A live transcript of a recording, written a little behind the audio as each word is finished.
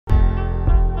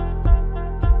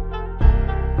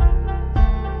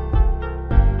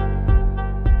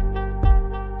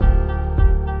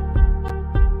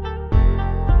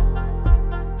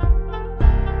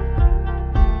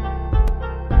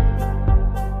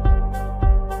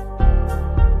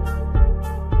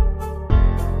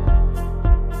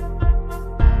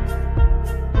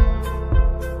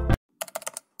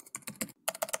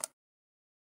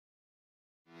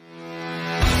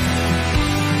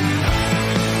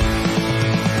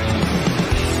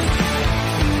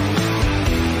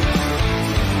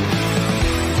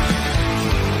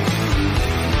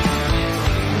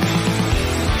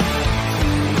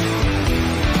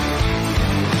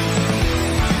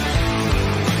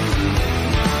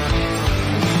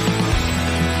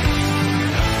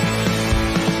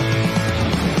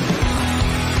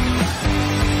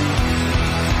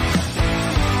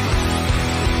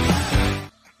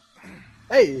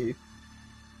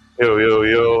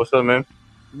Yo, what's up, man?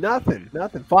 Nothing.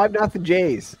 5-0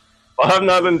 Jays.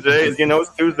 5-0 Jays. You know,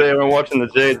 it's Tuesday and we're watching the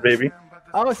Jays, baby.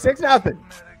 Oh, 6-0.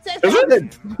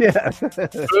 6-0. Yeah.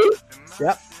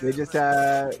 Yep. They just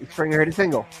Springer hit a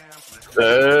single.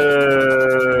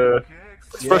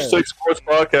 It's Fresh Take Sports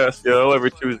Podcast, yo, every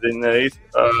Tuesday night.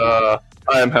 I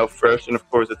am How Fresh, and of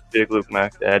course it's Big Luke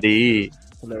Mac Daddy.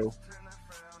 Hello.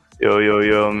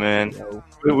 Yo, man. Hello.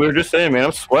 We were just saying, man,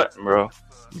 I'm sweating, bro.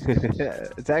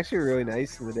 It's actually really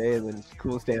nice in the day and then it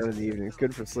cools down in the evening. It's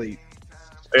good for sleep.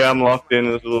 Yeah, I'm locked in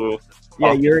this little.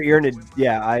 Yeah, you're in a.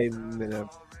 Yeah, I'm in a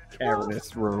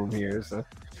cavernous room here. So.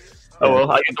 Oh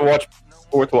well, I get to watch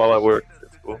sports while I work.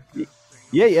 It's cool.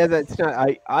 Yeah, that's not.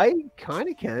 I kind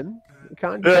of can.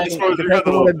 Kind of depends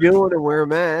on what I'm doing and where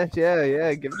I'm at.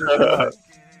 Yeah. Give it a shot.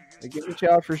 Give it a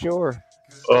shot for sure.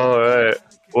 All right.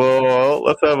 Well,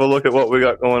 let's have a look at what we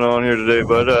got going on here today,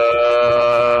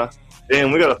 bud.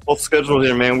 Damn, we got a full schedule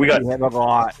here, man. We have a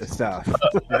lot of stuff.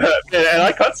 And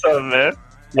I cut some, man.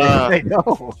 Yeah, I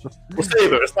know. We'll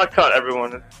save it. It's not cut,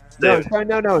 everyone. No.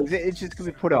 It's just going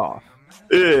to be put off.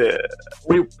 Yeah.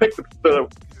 We picked the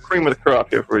cream of the crop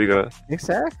here for you guys.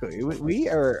 Exactly. We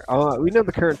are. We know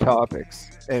the current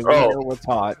topics, and we know what's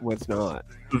hot, what's not.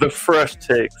 The fresh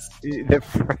takes. The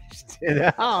fresh.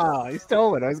 He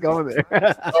stole it. I was going there.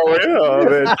 Oh yeah,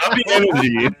 man. I'm the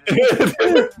energy.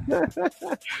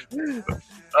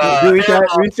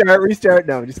 Restart.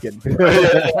 No, I'm just kidding.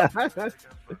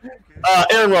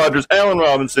 Aaron Rodgers, Allen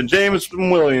Robinson, James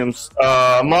Williams,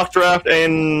 mock draft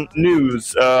and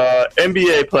news,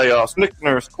 NBA playoffs, Nick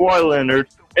Nurse, Kawhi Leonard,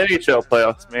 NHL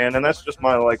playoffs, man, and that's just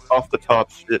my off the top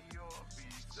shit.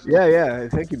 Yeah. I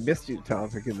think you missed your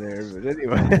topic in there, but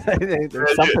anyway,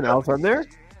 there's something else on there.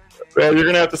 Well, you're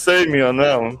gonna have to save me on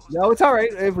that one. No, it's all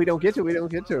right. If we don't get to it, we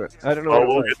don't get to it. I don't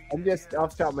know. I'm just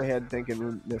off the top of my head thinking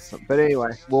we missed something, but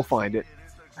anyway, we'll find it.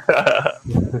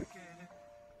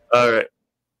 All right.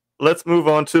 Let's move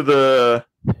on to the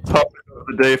topic of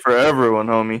the day for everyone,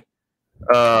 homie.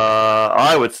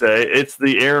 I would say it's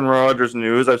the Aaron Rodgers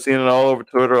news. I've seen it all over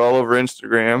Twitter, all over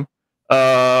Instagram.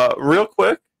 Real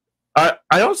quick, I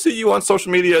don't see you on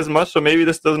social media as much, so maybe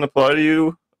this doesn't apply to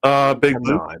you, Big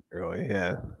Blue. Not really,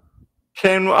 yeah.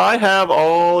 Can I have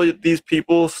all these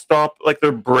people stop like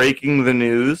they're breaking the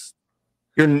news?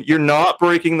 You're not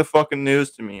breaking the fucking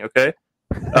news to me, okay?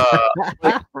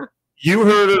 You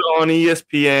heard it on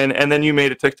ESPN, and then you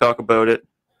made a TikTok about it.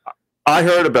 I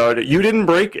heard about it. You didn't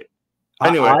break it.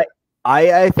 Anyway.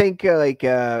 I think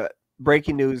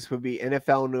breaking news would be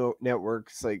NFL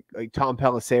networks like Tom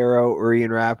Pelissero or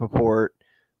Ian Rappaport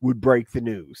would break the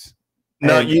news.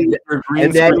 No,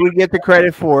 and then we get the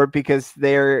credit for it because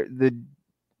they're the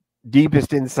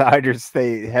deepest insiders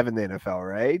they have in the NFL,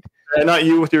 right? And not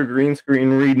you with your green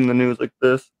screen reading the news like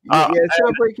this.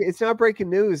 It's not breaking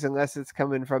news unless it's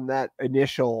coming from that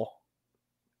initial.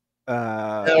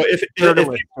 If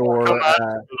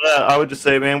I would just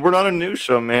say, man, we're not a news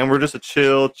show, man. We're just a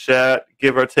chill chat,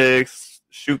 give our takes,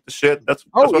 shoot the shit.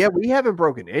 We haven't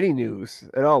broken any news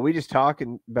at all. We just talk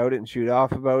about it and shoot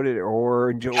off about it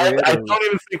or enjoy it. I don't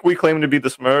even think we claim to be the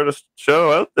smartest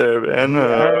show out there,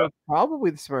 man.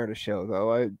 Probably the smartest show,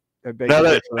 though. I bet now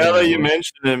that you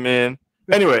mention it, man.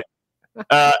 Anyway,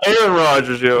 Aaron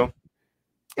Rodgers, yo.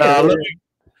 Let me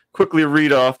quickly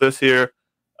read off this here.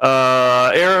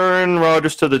 Aaron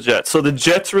Rodgers to the Jets. So the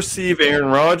Jets receive Aaron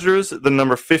Rodgers, the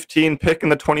number 15 pick in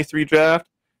the 23 draft,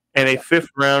 and a fifth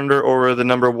rounder or the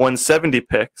number 170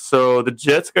 pick. So the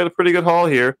Jets got a pretty good haul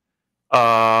here.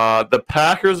 The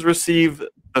Packers receive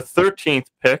the 13th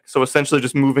pick, so essentially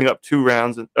just moving up 2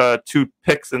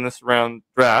 picks in this round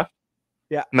draft.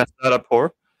 Yeah. Messed that up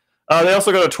poor. They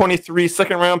also got a 23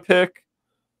 second round pick,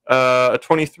 a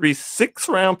 23 6th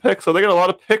round pick. So they got a lot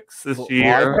of picks this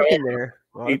year.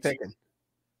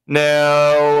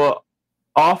 Now,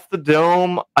 off the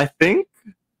dome, I think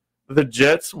the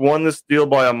Jets won this deal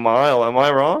by a mile. Am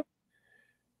I wrong?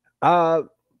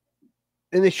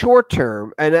 In the short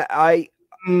term, and I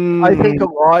think a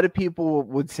lot of people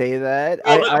would say that.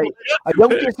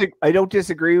 I don't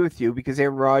disagree with you because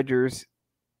Aaron Rodgers,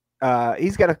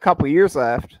 he's got a couple of years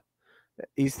left.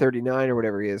 He's 39 or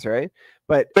whatever he is, right?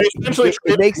 But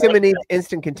it makes him an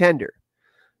instant contender.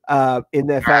 In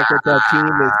the fact that team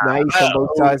is nice on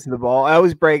both sides of the ball. I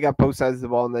always brag up both sides of the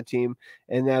ball on that team,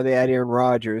 and now they add Aaron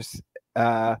Rodgers.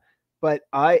 But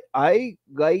I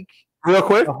like real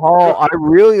quick the haul. I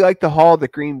really like the haul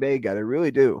that Green Bay got. I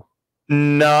really do.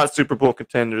 Not Super Bowl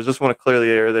contenders. Just want to clear the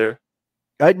air there.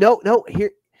 No.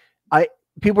 Here,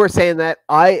 people are saying that.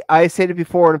 I said it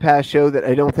before in a past show that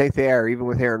I don't think they are, even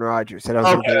with Aaron Rodgers. I don't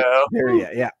think they're there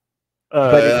yet. Yeah.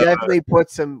 but it definitely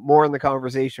puts them more in the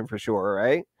conversation for sure,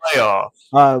 right?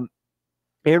 Playoffs.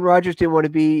 Aaron Rodgers didn't want to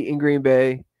be in Green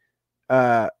Bay.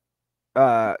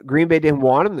 Green Bay didn't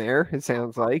want him there. It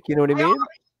sounds like, you know what I mean?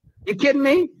 You kidding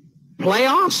me?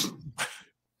 Playoffs?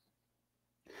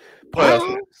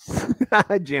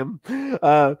 Jim.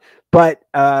 But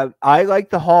I like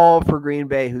the haul for Green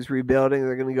Bay, who's rebuilding.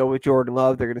 They're going to go with Jordan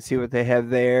Love. They're going to see what they have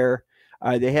there.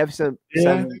 They have some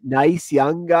nice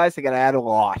young guys. They got to add a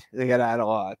lot.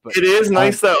 But it is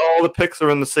nice that all the picks are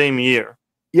in the same year.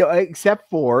 Yeah, except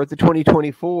for the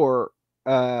 2024.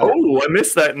 I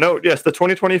missed that note. Yes, the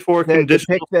 2024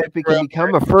 conditional pick that can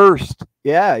become a first.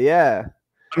 Yeah.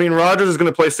 I mean, Rodgers is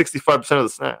going to play 65% of the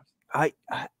snaps.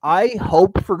 I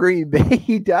hope for Green Bay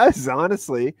he does,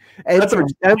 honestly, and for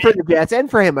the Jets and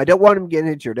for him. I don't want him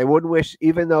getting injured. I wouldn't wish,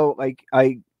 even though like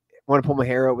I want to pull my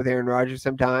hair out with Aaron Rodgers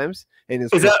sometimes. And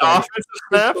his is that offensive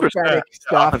snap or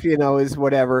stuff? Is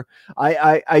whatever.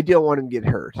 I don't want him to get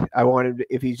hurt. I want him to,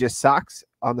 if he just sucks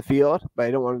on the field, but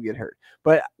I don't want him to get hurt.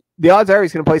 But the odds are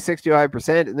he's going to play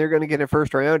 65%, and they're going to get a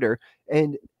first rounder.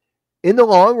 And in the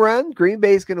long run, Green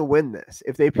Bay is going to win this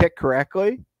if they pick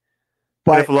correctly.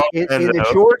 But in the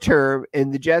short term,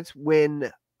 and the Jets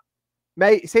win,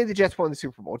 say the Jets won the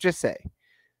Super Bowl, just say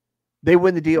they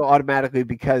win the deal automatically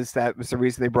because that was the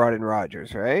reason they brought in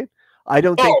Rodgers, right? I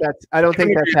don't think that's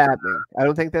happening. I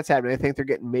don't think that's happening. I think they're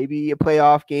getting maybe a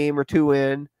playoff game or two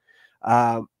in.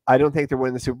 I don't think they're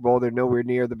winning the Super Bowl. They're nowhere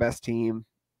near the best team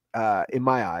in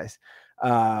my eyes.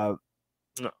 No.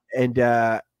 And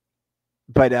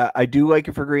but I do like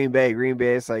it for Green Bay. Green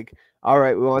Bay is like, all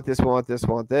right, we want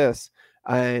this.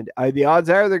 And the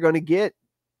odds are they're going to get,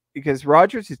 because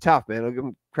Rodgers is tough, man. I'll give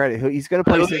him credit. He's going to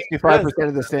play 65%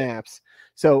 of the snaps.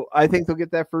 So I think they'll get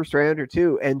that first rounder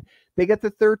too. And they get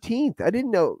the 13th. I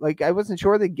didn't know, like, I wasn't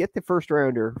sure they'd get the first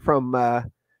rounder from the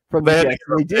Jets.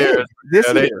 They did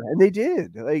this year, and they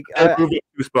did. Like,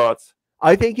 two spots.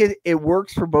 I think it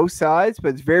works for both sides, but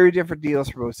it's very different deals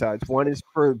for both sides. One is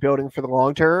for building for the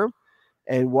long term,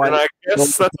 and I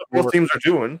guess that's what both teams are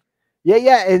doing.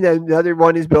 Yeah, and another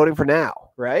one is building for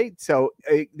now, right? So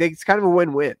it's kind of a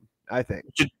win-win, I think.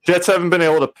 Jets haven't been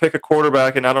able to pick a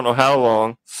quarterback in I don't know how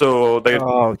long, so they.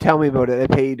 Oh, tell me about it!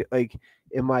 I paid like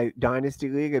in my dynasty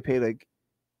league, I paid like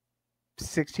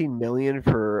 $16 million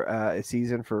for a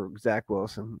season for Zach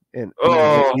Wilson, and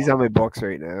he's on my books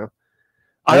right now.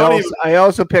 I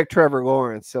also picked Trevor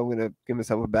Lawrence, so I'm going to give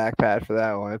myself a back pat for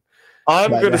that one. I'm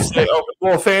going to say,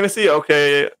 fantasy,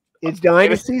 okay. It's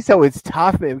dynasty, so it's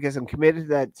tough, man, because I'm committed to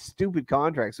that stupid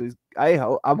contract. So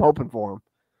I'm hoping for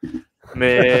him.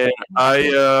 Man,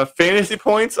 fantasy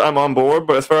points, I'm on board,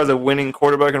 but as far as a winning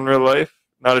quarterback in real life,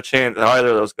 not a chance at either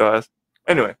of those guys.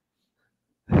 Anyway.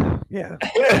 Yeah.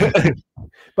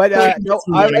 But I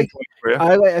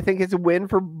think it's a win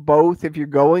for both if you're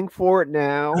going for it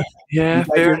now. Yeah,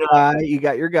 you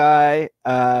got your guy,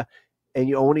 and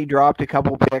you only dropped a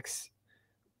couple picks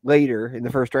later in the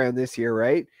first round this year,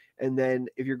 right? And then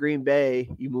if you're Green Bay,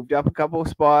 you moved up a couple of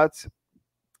spots.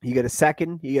 You get a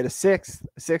second, you get a sixth.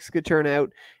 A sixth could turn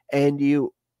out, and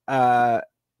you got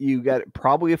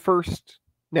probably a first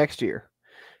next year,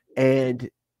 and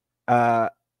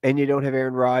you don't have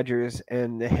Aaron Rodgers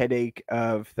and the headache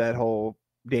of that whole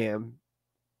damn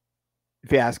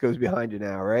fiasco's behind you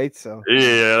now, right? So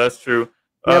yeah, that's true.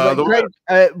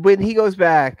 When he goes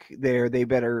back there, they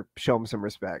better show him some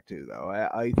respect too, though.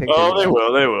 I think. They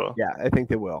will. Yeah, I think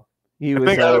they will. He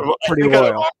was pretty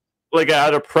loyal.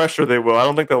 Out of pressure, they will. I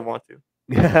don't think they'll want to.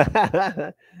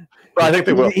 But I think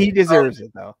they will. He deserves it,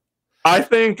 though. I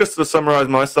think, just to summarize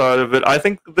my side of it, I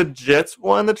think the Jets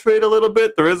won the trade a little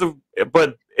bit.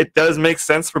 But it does make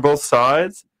sense for both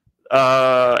sides.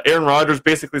 Aaron Rodgers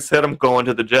basically said, "I'm going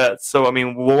to the Jets." So, I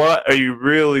mean, what are you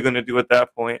really going to do at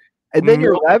that point? And then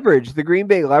your leverage, the Green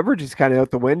Bay leverage, is kind of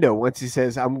out the window once he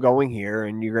says, "I'm going here,"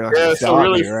 and you're not going to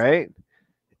stop me, right?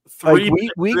 Like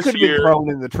we could be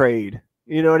thrown in the trade.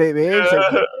 You know what I mean?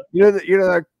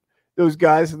 Like, those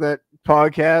guys in that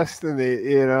podcast, and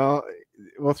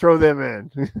we'll throw them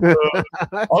in.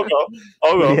 I'll go.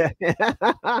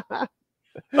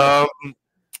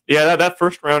 Yeah. That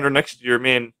first rounder next year,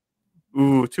 man.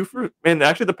 Man.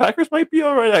 Actually, the Packers might be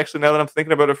all right. Actually, now that I'm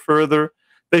thinking about it further,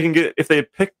 they can get, if they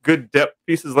pick good depth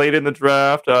pieces late in the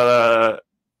draft.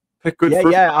 Pick good.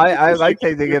 I like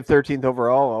they get 13th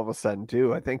overall all of a sudden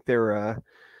too. I think they're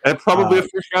and probably a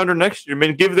first rounder next year. I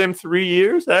mean, give them 3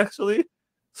 years actually.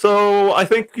 So I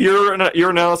think your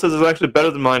analysis is actually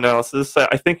better than my analysis.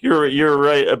 I think you're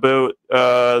right about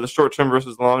the short term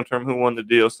versus long term. Who won the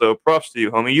deal? So props to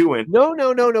you, homie. You win. No.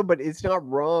 But it's not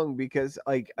wrong because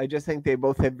I just think they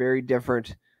both have very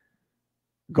different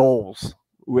goals.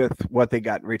 with what they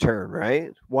got in return, right?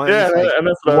 And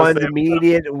that's what one's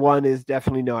immediate, and one is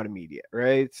definitely not immediate,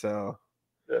 right? So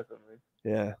definitely,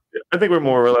 yeah. I think we're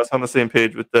more or less on the same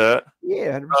page with that.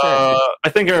 Yeah, 100%. I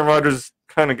think Aaron Rodgers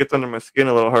kind of gets under my skin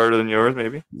a little harder than yours,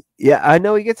 maybe. Yeah, I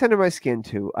know he gets under my skin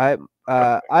too. I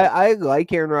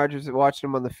like Aaron Rodgers watching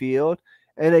him on the field,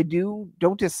 and I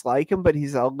don't dislike him, but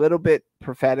he's a little bit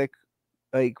prophetic.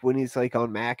 Like when he's like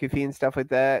on McAfee and stuff like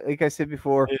that. Like I said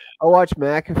before, I'll watch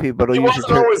McAfee, but he wasn't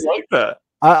always like that.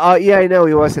 Yeah, I know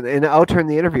he wasn't, and I'll turn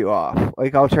the interview off.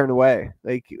 Like I'll turn away,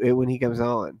 like when he comes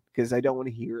on, because I don't want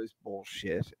to hear his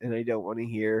bullshit, and I don't want to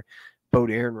hear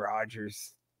about Aaron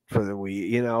Rodgers for the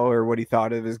week, or what he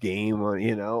thought of his game, or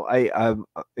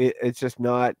it's just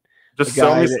not. Just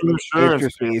sell me some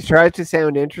insurance. He's tried to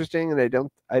sound interesting, and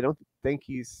I don't think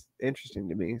he's interesting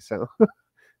to me. So,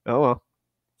 oh well.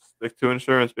 Stick to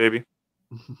insurance, baby.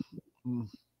 Then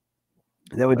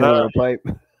we don't pipe.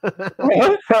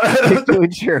 Stick to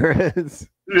insurance.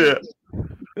 Yeah.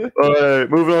 All right,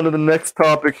 moving on to the next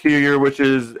topic here, which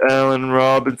is Allen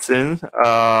Robinson.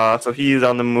 So he's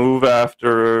on the move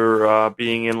after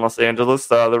being in Los Angeles.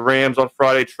 The Rams on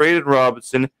Friday traded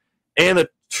Robinson and the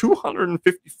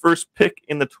 251st pick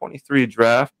in the 23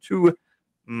 draft to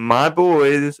my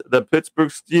boys, the Pittsburgh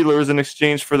Steelers, in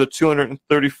exchange for the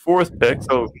 234th pick.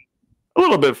 So a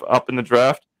little bit up in the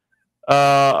draft.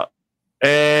 But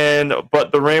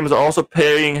the Rams are also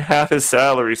paying half his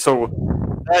salary. So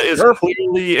that is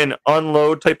clearly an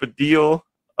unload type of deal.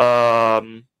 As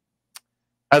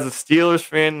a Steelers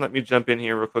fan, let me jump in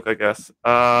here real quick, I guess.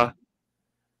 I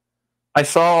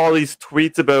saw all these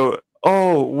tweets about,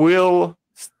 will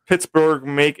Pittsburgh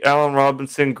make Allen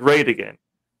Robinson great again?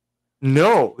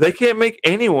 No, they can't make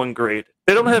anyone great.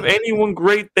 They don't have anyone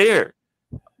great there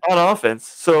on offense.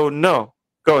 So no,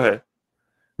 go ahead.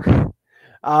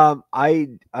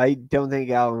 I don't think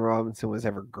Allen Robinson was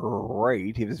ever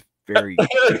great. He was very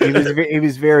he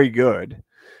was very good.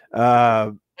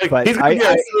 But he's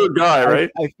a good guy, right?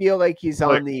 I feel like he's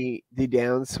on the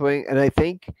downswing, and I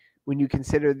think when you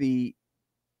consider the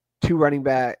two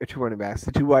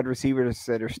the two wide receivers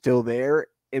that are still there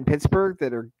in Pittsburgh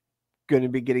that are going to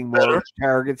be getting more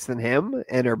targets than him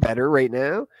and are better right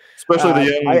now. Especially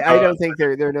the young. I don't think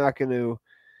they're not going to.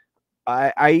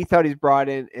 I thought he's brought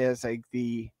in as like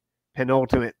the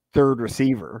penultimate third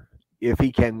receiver if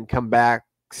he can come back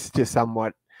to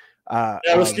somewhat. The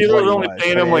Steelers only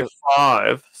paying him like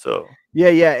 5, so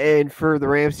yeah, and for the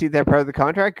Rams to that part of the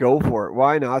contract, go for it.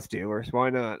 Why not, Steelers? Why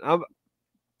not?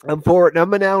 I'm for it. And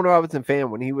I'm an Allen Robinson fan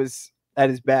when he was at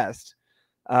his best.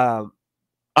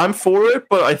 I'm for it,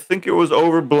 but I think it was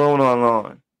overblown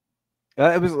online.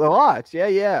 It was a lot.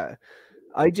 Yeah.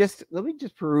 Let me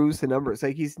just peruse the numbers.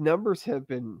 Like his numbers have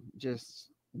been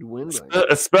just dwindling,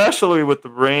 especially with the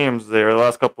Rams there the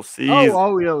last couple seasons.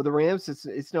 The Rams.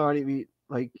 It's not even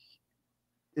like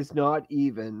it's not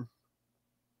even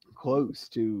close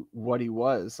to what he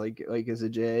was like as a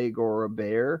Jag or a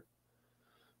Bear.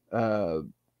 But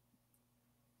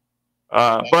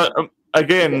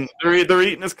again, they're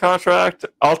eating his contract.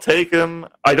 I'll take him.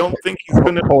 I don't think he's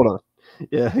going to. Hold on.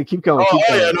 Yeah, keep going.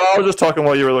 Yeah, no, I was just talking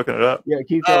while you were looking it up. Yeah,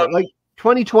 keep going.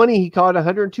 2020, he caught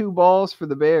 102 balls for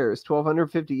the Bears,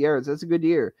 1,250 yards. That's a good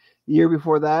year. The year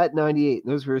before that, 98.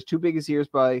 Those were his two biggest years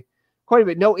by quite a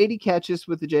bit. No, 80 catches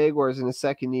with the Jaguars in his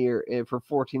second year for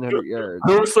 1,400 yards.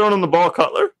 Who was throwing him the ball,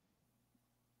 Cutler?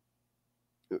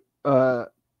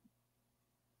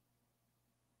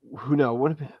 Who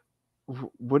knows?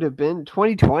 Would have been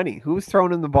 2020. Who was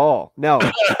throwing him the ball? No,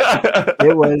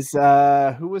 it was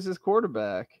who was his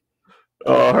quarterback?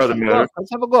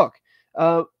 Let's have a look.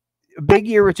 A big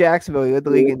year with Jacksonville. He led the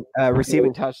league in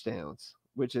receiving touchdowns,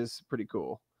 which is pretty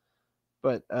cool.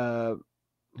 But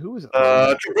who was it?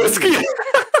 Trubisky.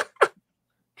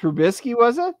 Trubisky,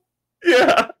 was it?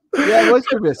 Yeah, it was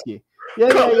Trubisky. Yeah.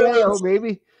 Oh,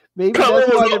 maybe that's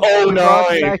why they brought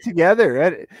them back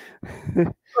together.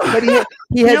 But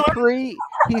he had three.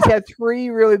 He's had 3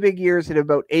 really big years and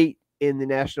about 8 in the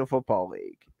National Football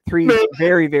League. 3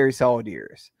 very, very solid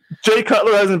years. Jay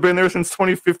Cutler hasn't been there since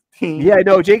 2015. Yeah,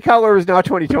 no, Jay Cutler was not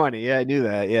 2020. Yeah, I knew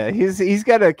that. Yeah, he's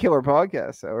got a killer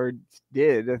podcast, or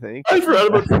did, I think. I forgot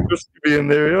about Trubisky being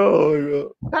there.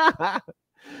 Oh my god.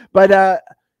 But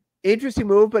interesting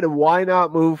move, but why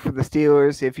not move for the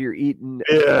Steelers if you're eating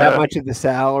that much of the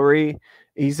salary?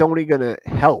 He's only going to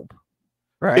help.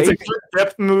 Right. It's a good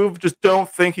depth move. Just don't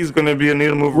think he's going to be a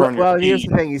needle mover on your team. Here's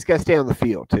the thing: he's got to stay on the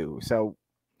field too. So,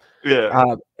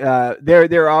 yeah,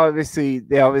 they obviously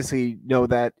know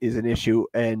that is an issue,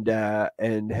 and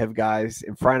have guys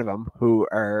in front of them who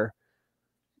are,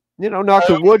 knock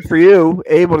the wood for you,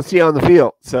 able to stay on the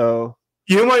field. So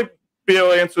you might be able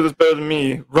to answer this better than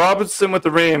me. Robinson with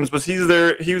the Rams,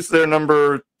 he was their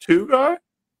number 2 guy?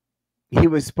 He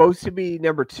was supposed to be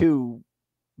number 2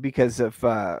 because of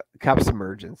Cup's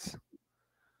emergence.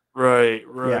 Right.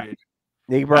 Yeah.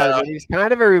 They brought him in. He's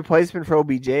kind of a replacement for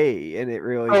OBJ, and it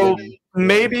really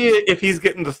maybe if he's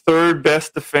getting the 3rd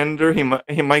best defender, he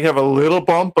might have a little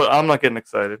bump, but I'm not getting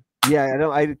excited. Yeah,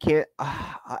 I can't.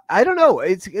 I don't know.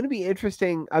 It's going to be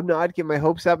interesting. I'm not getting my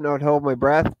hopes up, not hold my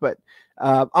breath, but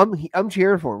I'm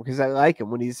cheering for him because I like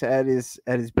him when he's at his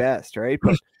best, right?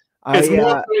 But it's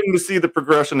more exciting to see the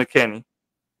progression of Kenny.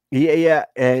 Yeah,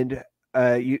 and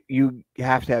you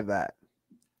have to have that.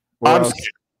 I'm scared.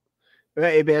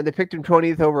 Hey man, they picked him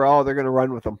 20th overall. They're going to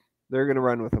run with him.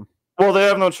 Well, they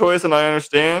have no choice, and I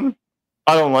understand.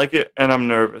 I don't like it, and I'm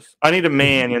nervous. I need a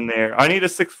man in there. I need a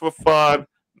 6'5",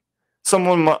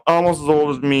 someone almost as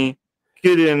old as me.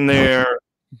 Get in there.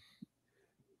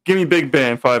 Give me Big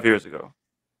Ben 5 years ago.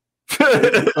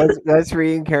 let's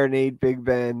reincarnate Big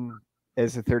Ben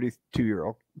as a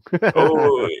 32-year-old.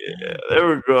 Oh yeah, there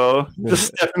we go.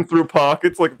 Just stepping through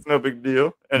pockets like it's no big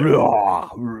deal.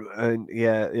 And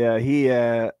yeah, he.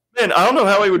 Man, I don't know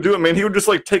how he would do it, man. He would just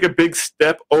like take a big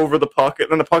step over the pocket,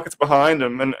 and then the pocket's behind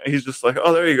him, and he's just like,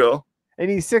 "Oh, there you go." And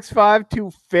he's 6'5",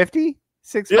 250,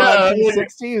 6'5",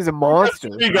 260. He's a monster.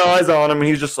 3 guys on him, and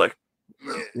he's just like,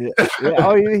 yeah.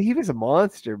 Oh, he was a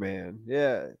monster, man.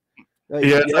 Yeah. Like,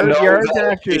 yeah, yards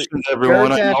after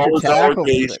everyone.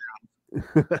 tackles.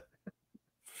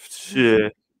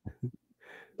 Shit.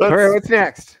 All right, what's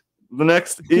next? The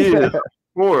next is, of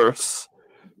course,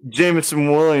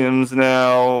 Jameson Williams.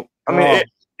 Now, I mean,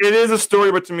 it is a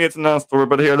story, but to me, it's not a story.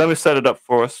 But here, let me set it up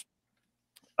for us.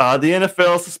 The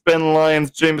NFL suspend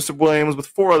Lions Jameson Williams with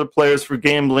 4 other players for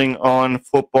gambling on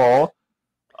football.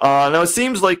 Now, it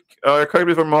seems like, correct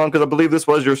me if I'm wrong, because I believe this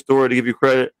was your story to give you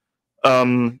credit.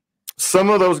 Some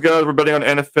of those guys were betting on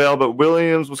NFL, but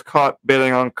Williams was caught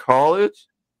betting on college.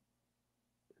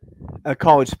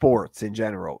 College sports in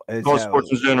general.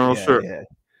 Sure. Yeah.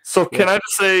 So can I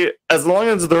just say, as long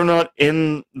as they're not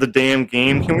in the damn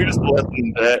game, can we just let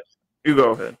them bet? You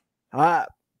go ahead.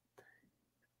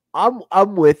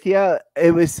 I'm with you.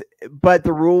 But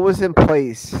the rule was in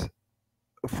place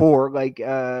for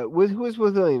who was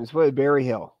with Williams? Barry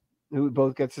Hill, who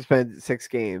both got suspended 6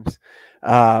 games.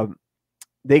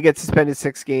 They get suspended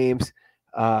 6 games.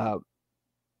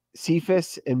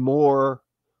 Cephas and Moore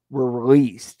were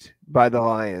released by the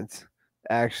Lions,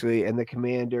 actually, and the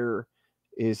commander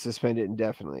is suspended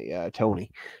indefinitely, Tony.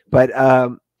 But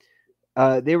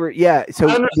they were they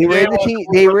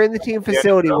were in the team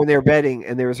facility when they were betting,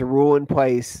 and there was a rule in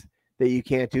place that you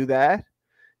can't do that,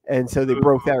 and so they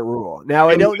broke that rule. Now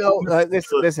I don't know.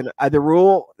 Listen, the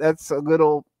rule, that's a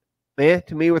little to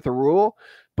me with the rule,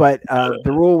 but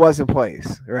the rule was in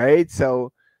place, right?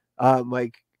 So and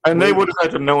they would have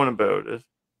had to known about it.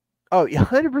 Oh,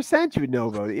 100% you would know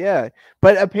about it, yeah.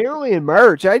 But apparently in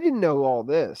March, I didn't know all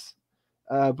this.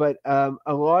 But a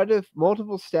lot of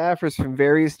multiple staffers from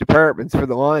various departments for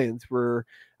the Lions were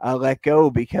let go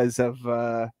because of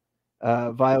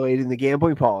violating the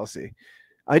gambling policy.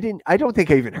 I don't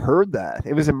think I even heard that.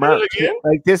 It was in March,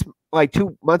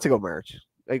 2 months ago, March,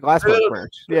 last month,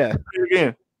 March. Yeah.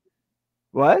 Again.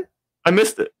 What? I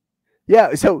missed it.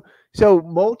 Yeah. So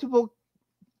multiple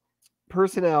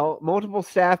personnel, multiple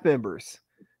staff members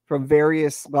from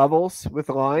various levels with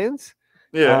the Lions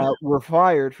were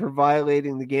fired for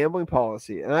violating the gambling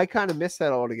policy. And I kind of missed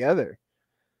that altogether.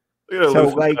 So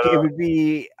it would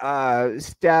be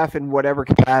staff in whatever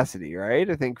capacity, right?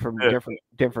 I think from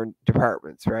different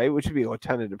departments, right? Which would be a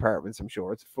ton of departments, I'm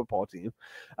sure. It's a football team,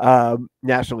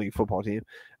 National League football team.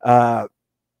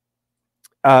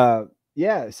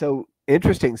 So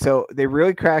interesting. So they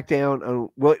really cracked down on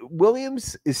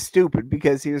Williams is stupid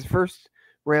because he was first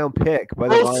round pick by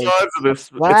the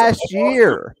Lions last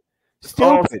year.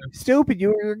 Stupid.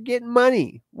 You were getting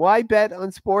money. Why bet on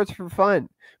sports for fun?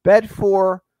 Bet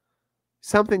for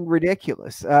something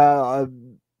ridiculous. A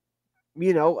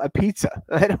pizza.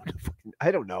 I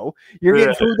don't know. You're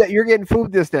getting food you're getting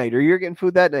food this night, or you're getting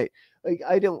food that night.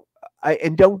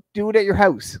 And don't do it at your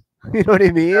house. You know what I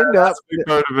mean? Yeah, that's a big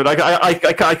part of it.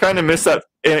 I kind of missed that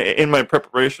in my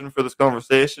preparation for this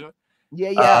conversation.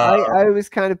 Yeah. I was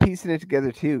kind of piecing it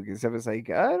together too, because I was like,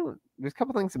 there's a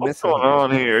couple things I'm missing. What's going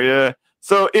on here? Yeah.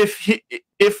 So if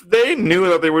they knew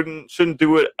that they shouldn't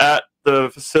do it at the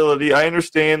facility, I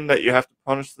understand that you have to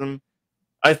punish them.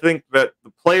 I think that the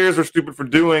players are stupid for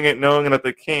doing it, knowing that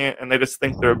they can't, and they just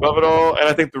think they're above it all. And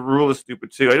I think the rule is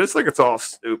stupid too. I just think it's all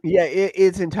stupid. Yeah,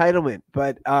 it's entitlement,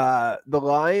 but the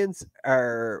Lions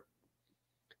are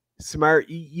smart.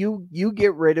 You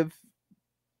get rid of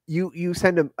you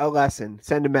send them a lesson,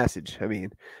 send a message. I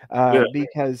mean,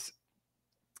 because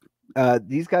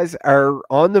these guys are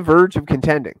on the verge of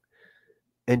contending,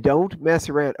 and don't mess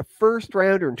around. A first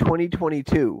rounder in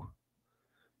 2022,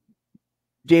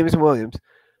 Jameson Williams,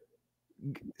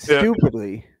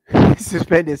 stupidly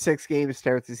suspended 6 games to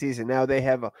start the season. Now they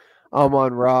have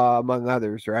Amon Ra, among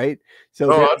others, right?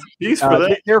 So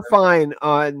they're fine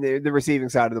on the receiving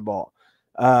side of the ball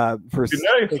for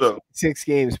six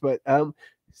games, but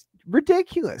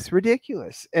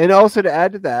ridiculous. And also to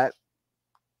add to that,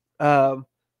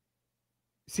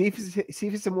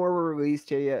 Cephas and Moore were released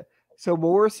to you. So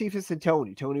Moore, Cephas, and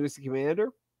Tony. Tony was the commander.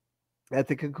 At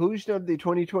the conclusion of the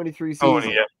 2023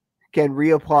 season, can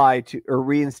reapply to or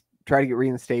try to get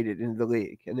reinstated into the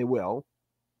league, and they will.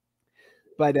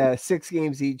 But 6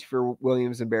 games each for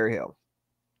Williams and Berryhill.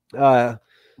 So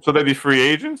they'd be free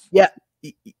agents? Yeah,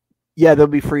 they'll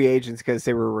be free agents because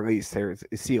they were released.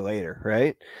 See you later,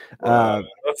 right?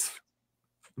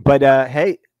 But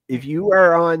hey, if you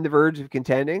are on the verge of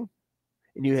contending,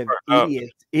 and you have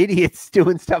idiots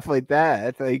doing stuff like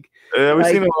that, we've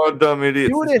seen a lot of dumb idiots.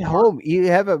 Do it at home. You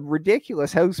have a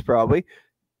ridiculous house, probably.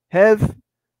 Have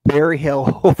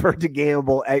Berryhill over to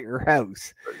gamble at your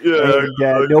house.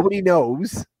 Nobody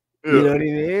knows. Yeah. You know what I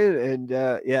mean? And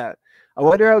I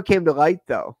wonder how it came to light,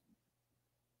 though.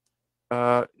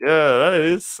 That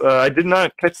is. I did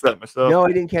not catch that myself. No,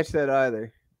 I didn't catch that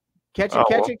either. Catch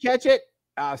it.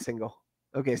 Single.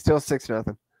 Okay, still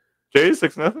 6-0. Jay,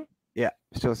 6-0. Yeah,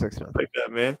 still 6-0. Like that,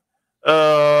 man.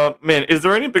 Man, is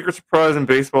there any bigger surprise in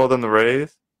baseball than the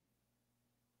Rays?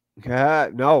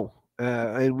 No.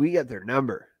 And we got their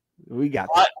number. We got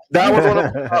that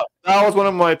was one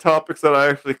of my topics that I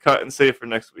actually cut and saved for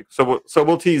next week. So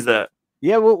we'll tease that.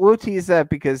 Yeah, we'll tease that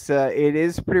because it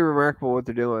is pretty remarkable what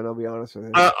they're doing. I'll be honest with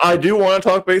you. I do want to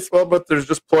talk baseball, but there's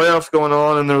just playoffs going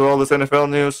on, and there's all this NFL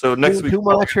news. So next week, too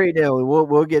much right now, and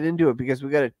we'll get into it because we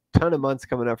got a ton of months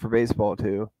coming up for baseball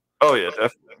too. Oh yeah,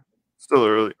 definitely. Still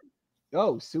early.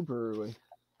 Oh, super early.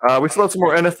 We still have some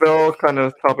more NFL kind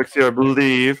of topics here, I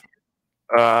believe.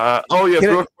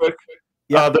 Real quick.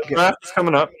 The draft is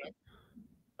coming up.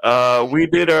 We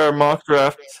did our mock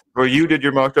draft, or you did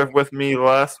your mock draft with me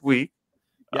last week.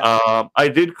 Yeah. I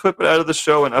did clip it out of the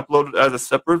show and upload it as a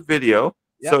separate video.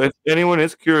 Yep. So if anyone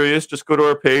is curious, just go to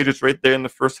our page. It's right there in the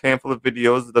first handful of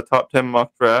videos, the top 10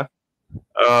 mock draft.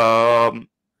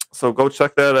 So go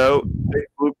check that out.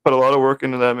 Luke put a lot of work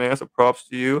into that, man. So props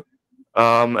to you.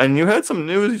 And you had some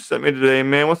news you sent me today,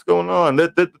 man. What's going on?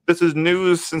 This is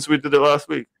news since we did it last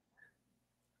week.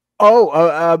 Oh,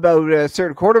 about a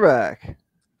certain quarterback.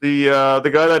 The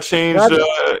guy that changed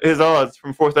his odds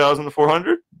from 4,000 to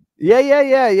 400.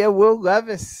 Yeah. Will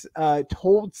Levis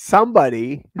told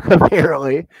somebody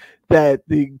apparently that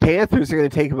the Panthers are going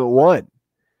to take him at 1.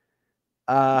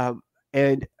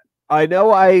 And I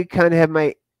know I kind of have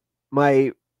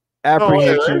my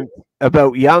apprehension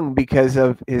about Young because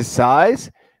of his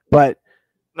size, but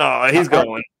no, he's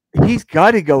going. He's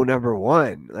got to go number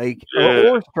 1,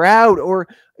 or Stroud. Or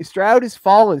Stroud has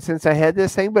fallen since I had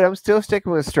this thing, but I'm still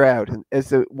sticking with Stroud as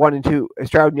the 1 and 2.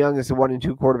 Stroud and Young as the 1 and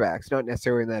 2 quarterbacks, not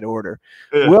necessarily in that order.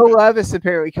 Yeah. Will Levis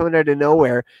apparently coming out of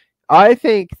nowhere. I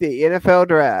think the NFL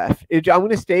draft. I'm going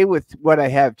to stay with what I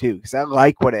have too because I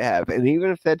like what I have, and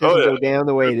even if that doesn't go down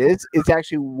the way it is, it's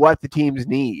actually what the teams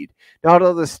need, not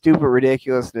all the stupid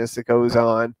ridiculousness that goes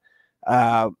on.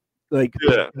 The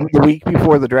week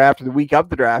before the draft or the week of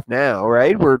the draft now,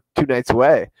 right? We're 2 nights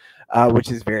away,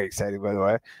 which is very exciting, by the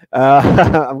way.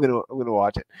 I'm gonna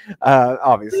watch it,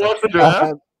 obviously. You watch the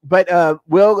draft? I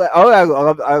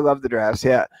love the drafts,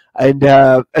 yeah. And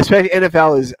especially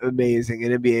NFL is amazing,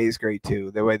 and NBA is great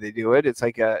too. The way they do it, it's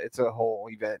like it's a whole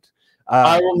event.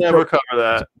 I will never cover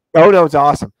that. Oh no, it's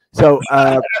awesome. So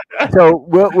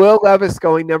Will Levis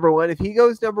going number 1. If he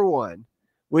goes number 1,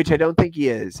 which I don't think he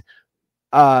is.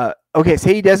 Okay,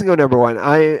 say he doesn't go number 1.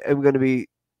 I am going to be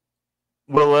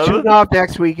shooting off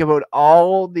next week about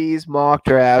all these mock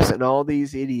drafts and all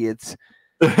these idiots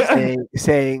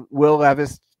saying Will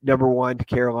Levis number 1 to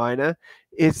Carolina.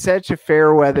 It's such a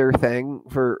fair weather thing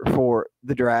for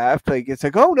the draft. It's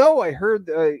like, oh no, I heard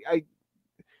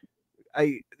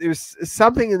there's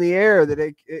something in the air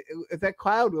that that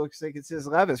cloud looks like it says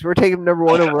Levis. We're taking him number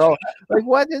 1 overall.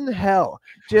 What in the hell?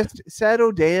 Just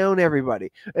settle down,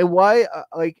 everybody. And why?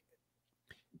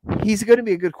 He's going to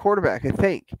be a good quarterback, I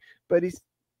think. But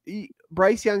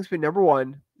Bryce Young's been number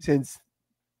 1 since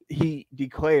he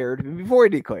declared. Before he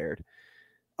declared,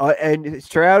 and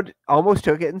Stroud almost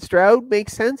took it, and Stroud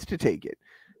makes sense to take it.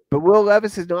 But Will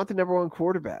Levis is not the number 1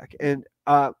 quarterback. And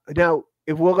now,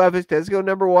 if Will Levis does go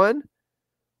number 1.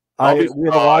 We have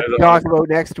a lot to talk about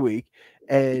next week.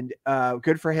 and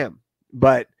good for him.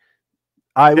 But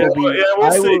I will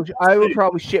I will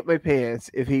probably shit my pants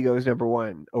if he goes number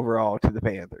 1 overall to the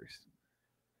Panthers.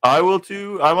 I will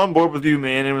too. I'm on board with you,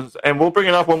 man. And we'll bring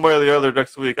it up one way or the other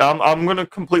next week. I'm gonna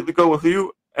completely go with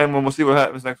you, and we'll see what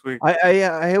happens next week.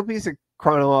 I hope he's a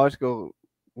chronological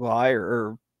liar,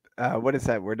 or what is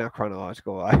that word? Not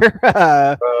chronological liar.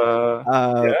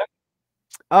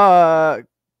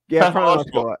 Yeah,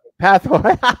 chronological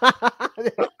pathway.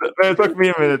 It took me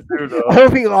a minute too, though. I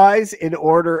hope he lies in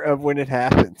order of when it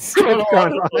happens. Man,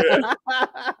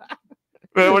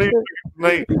 what do you think,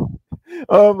 mate?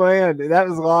 Oh man, that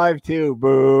was live too.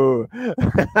 Boo!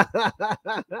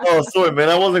 Oh, sorry, man.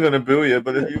 I wasn't gonna boo you,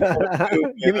 but if you want to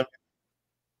boo,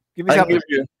 give me something.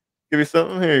 Give you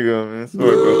something. Here you go, man.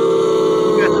 Sorry,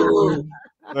 bro.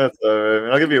 That's all right,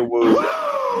 man. I'll give you a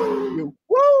woo.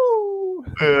 Woo!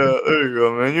 Yeah, there you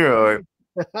go, man. You're all right.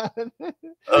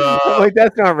 I'm like,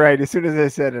 that's not right. As soon as I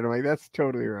said it, I'm like, that's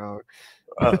totally wrong.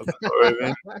 Sorry,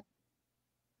 man.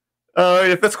 All right,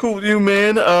 if that's cool with you,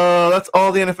 man, that's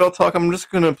all the NFL talk. I'm just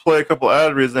going to play a couple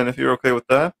ad reads then, if you're okay with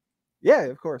that. Yeah,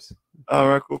 of course. All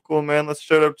right, cool, man. Let's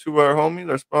shout out to our homies,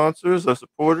 our sponsors, our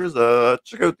supporters.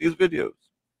 Check out these videos.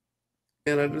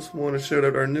 And I just want to shout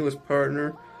out our newest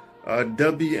partner,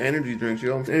 W Energy Drinks. You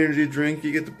know, energy drink,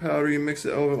 you get the powder, you mix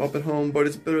it up at home, but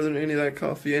it's better than any of that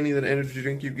coffee, any of that energy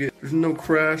drink you get. There's no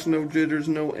crash, no jitters,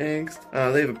 no angst.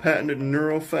 They have a patented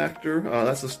neural factor.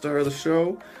 That's the star of the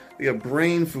show. They got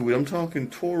brain food. I'm talking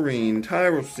taurine,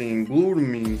 tyrosine,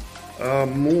 glutamine,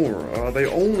 more. They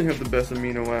only have the best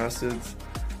amino acids.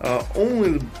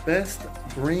 Only the best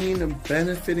brain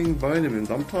benefiting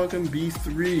vitamins. I'm talking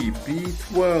B3,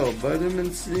 B12,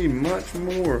 vitamin C, much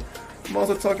more. I'm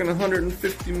also talking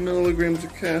 150 milligrams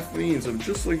of caffeine, so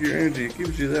just like your energy, it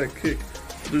gives you that kick.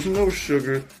 There's no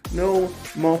sugar, no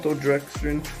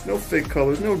maltodextrin, no fake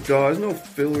colors, no dyes, no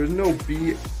fillers, no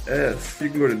BS. You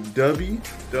can go to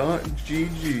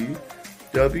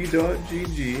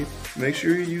w.gg, make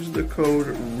sure you use the code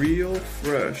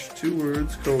REALFRESH, 2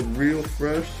 words, code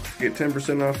REALFRESH, get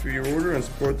 10% off for your order and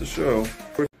support the show.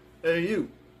 Hey you,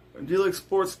 do you like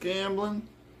sports gambling?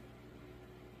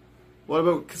 What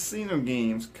about casino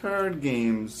games, card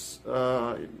games?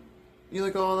 You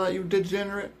like all that, you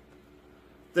degenerate?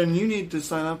 Then you need to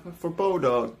sign up for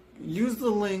Bodog. Use the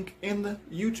link in the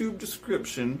YouTube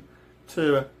description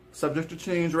to, subject to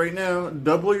change right now,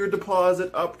 double your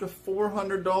deposit up to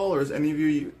 $400. And if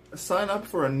you sign up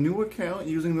for a new account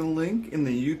using the link in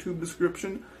the YouTube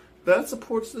description, that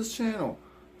supports this channel.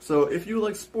 So if you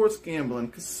like sports gambling,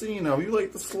 casino, you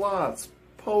like the slots,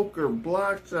 poker,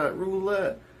 blackjack,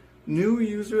 roulette, new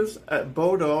users at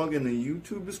Bodog in the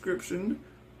YouTube description,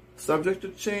 subject to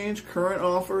change, current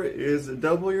offer is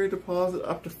double your deposit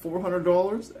up to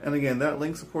 $400. And again, that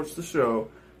link supports the show.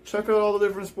 Check out all the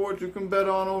different sports you can bet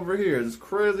on over here. There's a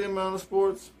crazy amount of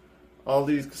sports. All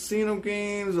these casino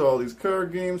games, all these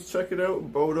card games. Check it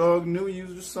out. Bodog, new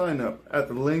users sign up at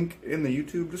the link in the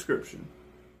YouTube description.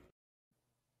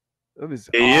 That was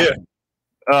yeah. Awesome.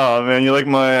 Oh man, you like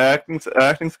my acting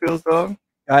skills, dog?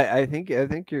 I think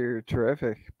you're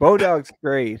terrific. Bodog's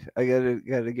great. I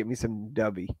gotta get me some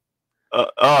Dubby.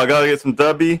 I gotta get some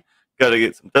Dubby. Gotta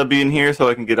get some Dubby in here so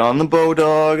I can get on the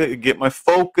Bodog, get my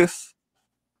focus.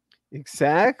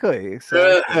 Exactly.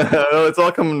 It's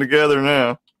all coming together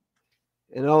now.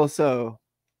 And also,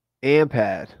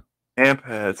 Ampad.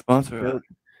 Ampad, sponsor.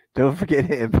 Don't forget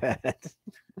Ampad.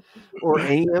 Or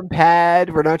Ampad,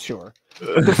 we're not sure.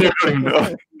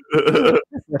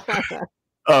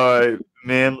 All right,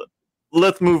 man.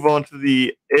 Let's move on to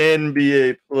the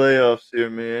NBA playoffs here,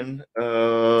 man.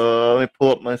 Let me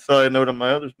pull up my side note on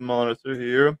my other monitor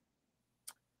here.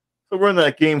 So we're in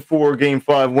that Game 4, Game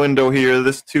 5 window here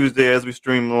this Tuesday as we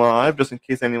stream live, just in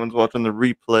case anyone's watching the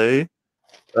replay.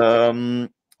 I'm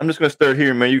just going to start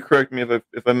here, man. You correct me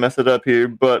if I mess it up here,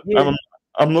 but yeah.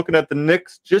 I'm looking at the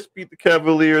Knicks just beat the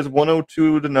Cavaliers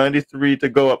 102-93 to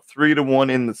go up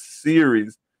 3-1 in the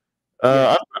series.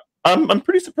 Yeah. I'm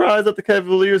pretty surprised that the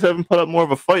Cavaliers haven't put up more of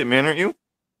a fight, man, aren't you?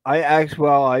 I have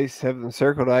them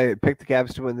circled. I picked the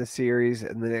Cavs to win the series,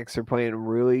 and the Knicks are playing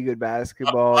really good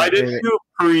basketball. I did too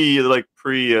pre.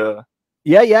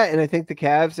 Yeah, and I think the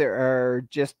Cavs are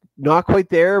just not quite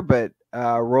there, but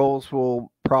roles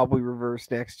will probably reverse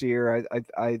next year.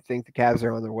 I think the Cavs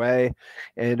are on their way,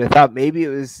 and I thought maybe it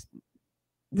was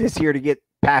this year to get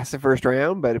past the first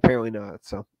round, but apparently not.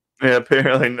 So yeah,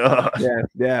 apparently not.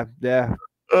 Yeah.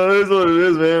 It is what it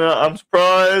is, man. I'm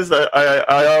surprised.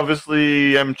 I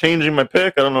obviously am changing my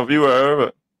pick. I don't know if you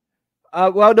are,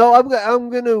 but well, no, I'm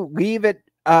gonna leave it.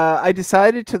 I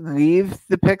decided to leave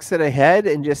the picks that I had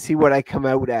and just see what I come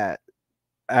out at.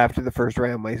 after the first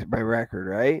round, my record,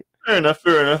 right? Fair enough.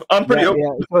 I'm pretty open.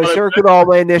 Yeah. So I circled all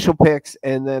my initial picks,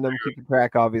 and then I'm keeping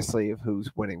track, obviously, of who's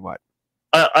winning what.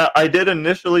 I did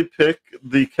initially pick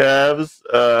the Cavs,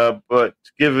 but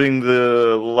given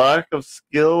the lack of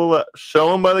skill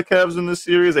shown by the Cavs in this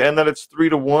series, and that it's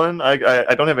 3-1,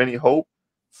 I don't have any hope.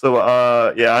 So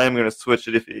yeah, I am going to switch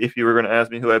it if you were going to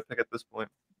ask me who I pick at this point.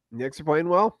 Knicks are playing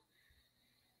well.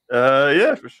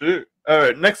 Yeah, for sure. All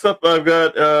right, next up, I've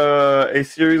got a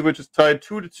series which is tied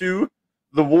 2-2.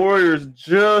 The Warriors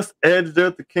just edged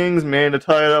out the Kings, man, to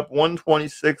tie it up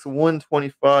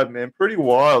 126-125, man. Pretty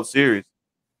wild series.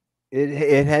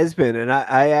 It has been, and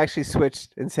I actually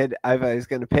switched and said I was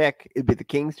going to pick it'd be the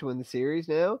Kings to win the series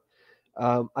now.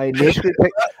 I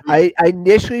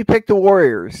initially picked the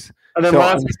Warriors, and then so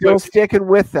I'm still sticking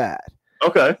with that.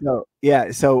 Okay. So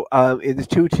yeah, so it's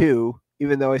 2-2.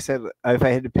 Even though I said if I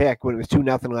had to pick when it was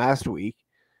 2-0 last week,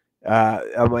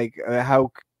 I'm like,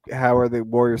 how are the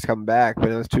Warriors coming back?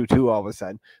 But it was 2-2 all of a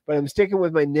sudden. But I'm sticking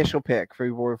with my initial pick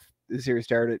before the series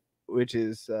started, which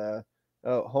is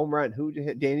home run. Who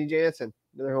hit? Danny Jansen,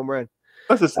 another home run.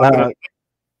 That's a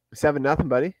 7-0,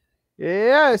 buddy.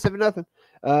 Yeah, 7-0.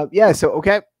 Yeah. So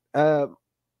okay,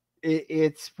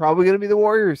 it's probably going to be the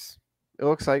Warriors. It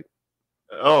looks like.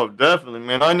 Oh, definitely,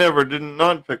 man. I did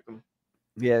not pick them.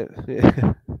 Yeah.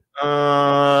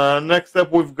 Next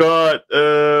up, we've got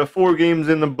 4 games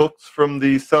in the books from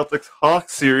the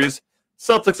Celtics-Hawks series.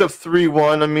 Celtics up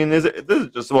 3-1. I mean, this is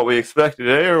just what we expected,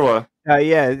 or what?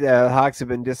 Yeah, Hawks have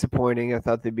been disappointing. I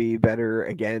thought they'd be better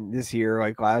again this year.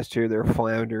 Like last year, they're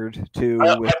floundered too.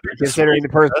 Considering the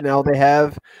personnel they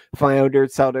have, floundered.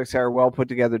 Celtics are a well put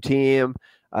together team.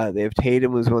 They have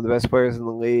Tatum, who's one of the best players in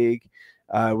the league,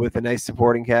 with a nice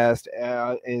supporting cast.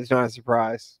 And it's not a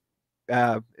surprise.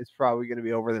 It's probably going to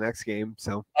be over the next game.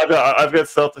 So I've got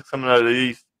Celtics coming out of the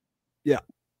East. Yeah.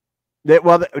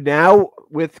 Now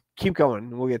keep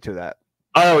going. We'll get to that.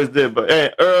 I always did, but hey,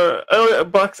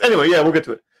 Bucks. Anyway, yeah, we'll get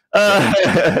to it.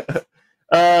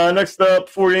 Next up,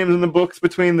 4 games in the books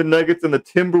between the Nuggets and the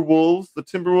Timberwolves. The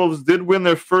Timberwolves did win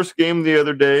their first game the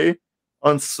other day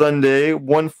on Sunday,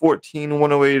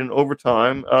 114-108 in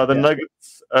overtime. The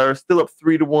Nuggets are still up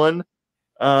 3-1.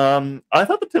 I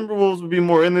thought the Timberwolves would be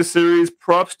more in this series.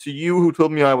 Props to you who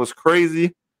told me I was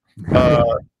crazy.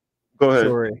 Go ahead.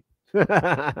 Sorry.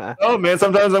 Oh man,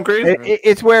 sometimes I'm crazy.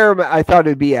 It's where I thought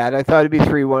it'd be at. I thought it'd be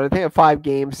 3-1. I think 5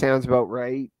 games sounds about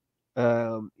right.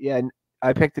 Yeah,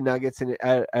 I picked the Nuggets, and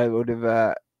I would have.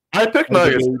 I picked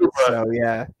Nuggets. So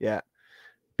yeah.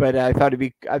 But I thought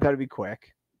it'd be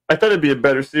quick. I thought it'd be a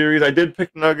better series. I did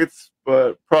pick Nuggets,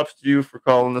 but props to you for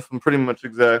calling this one pretty much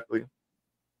exactly.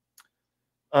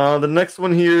 The next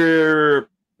one here,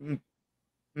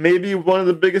 maybe one of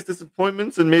the biggest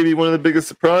disappointments and maybe one of the biggest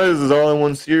surprises all in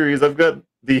one series. I've got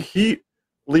the Heat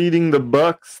leading the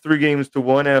Bucks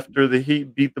 3-1 after the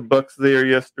Heat beat the Bucks there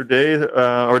yesterday,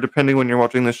 or depending when you're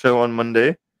watching the show on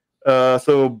Monday.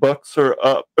 So Bucks are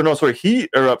up. Heat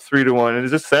are up 3-1. And it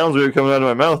just sounds weird coming out of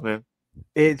my mouth, man.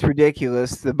 It's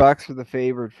ridiculous. The Bucks were the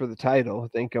favorite for the title. I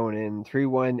think going in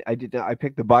 3-1. I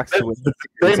picked the Bucks to win.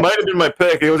 They might have been my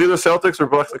pick. It was either Celtics or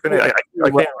Bucks. I can't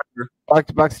remember.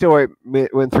 Bucks still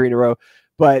win 3 in a row.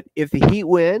 But if the Heat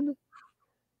win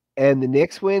and the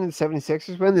Knicks win and the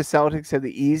 76ers win, the Celtics have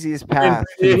the easiest path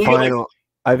to the final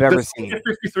I've ever seen.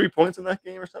 53 points in that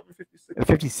game or something. 56.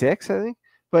 56, I think.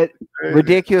 But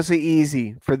ridiculously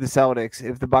easy for the Celtics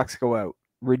if the Bucks go out.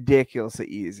 Ridiculously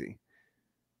easy.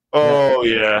 Oh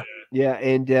yeah. Yeah,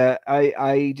 and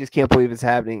I just can't believe it's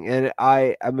happening. And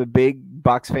I'm a big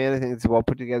Bucks fan. I think it's a well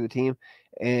put together team,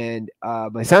 and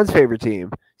my son's favorite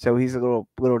team. So he's a little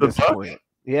disappointed. Bucks?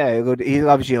 Yeah, he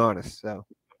loves Giannis. So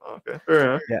okay,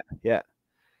 fair enough. Yeah.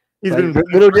 He's been a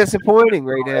little disappointing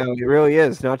right now. It really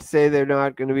is. Not to say they're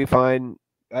not going to be fine.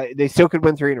 They still could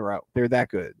win 3 in a row. They're that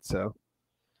good. So.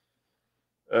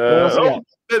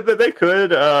 They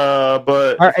could,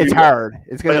 but it's hard.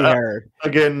 It's going to be hard.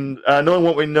 Again, knowing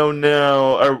what we know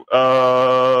now,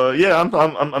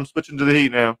 I'm switching to the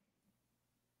Heat now.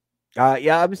 I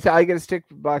got to stick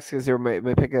with Bucks because they're my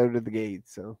pick out of the gate.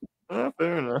 So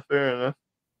fair enough.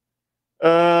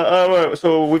 All right,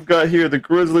 so we've got here the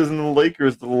Grizzlies and the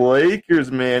Lakers. The Lakers,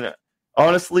 man.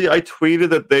 Honestly, I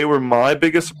tweeted that they were my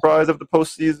biggest surprise of the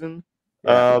postseason.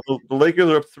 The Lakers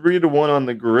are up 3-1 on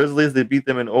the Grizzlies. They beat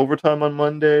them in overtime on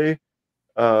Monday.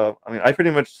 I pretty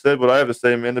much said what I have to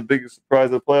say, man. The biggest surprise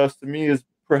of the playoffs to me is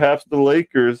perhaps the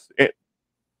Lakers.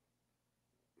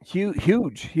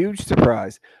 Huge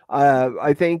surprise.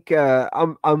 I think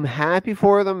I'm happy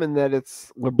for them in that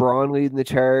it's LeBron leading the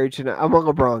charge, and I'm a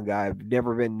LeBron guy. I've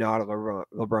never been not a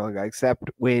LeBron guy, except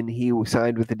when he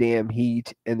signed with the damn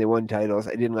Heat and they won titles.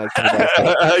 I didn't like him at that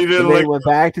point. And then he went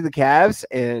back to the Cavs,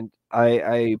 and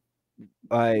I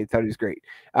thought he was great.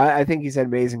 I think he's had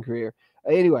an amazing career.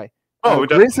 Anyway,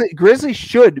 Grizzlies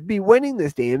should be winning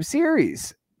this damn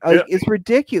series. It's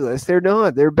ridiculous. They're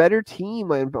not. They're a better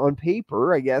team on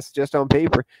paper, I guess, just on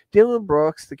paper. Dylan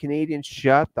Brooks, the Canadians,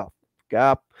 shut the fuck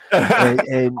up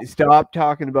and stop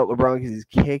talking about LeBron because he's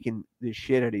kicking the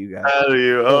shit out of you guys. Out of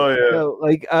you. So,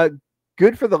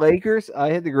 good for the Lakers.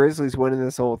 I had the Grizzlies winning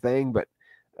this whole thing, but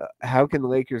how can the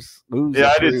Lakers lose?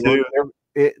 Yeah, I did too.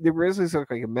 The Grizzlies look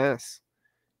like a mess.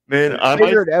 Man, I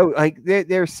figured it out. Like they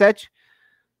have such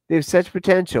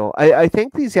potential. I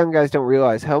think these young guys don't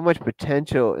realize how much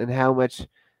potential and how much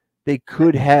they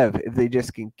could have if they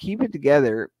just can keep it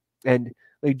together. And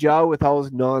like Ja with all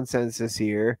his nonsense this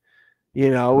year,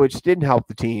 which didn't help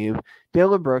the team.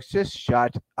 Dylan Brooks, just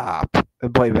shut up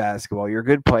and play basketball. You're a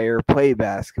good player. Play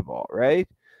basketball, right?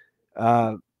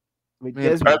 The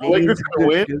Lakers going to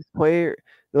win. Player.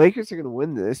 The Lakers are going to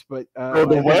win this, but I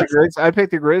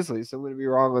picked the Grizzlies, so I'm going to be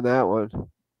wrong on that one.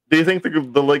 Do you think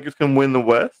the Lakers can win the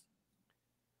West?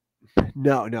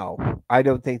 No. I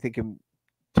don't think they can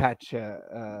touch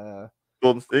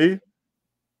Golden State?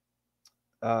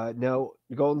 No.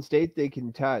 Golden State they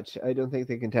can touch. I don't think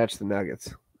they can touch the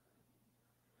Nuggets.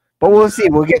 But we'll see.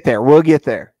 We'll get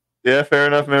there. Yeah, fair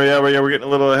enough. Maybe we're getting a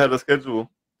little ahead of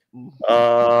schedule.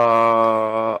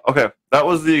 Okay. That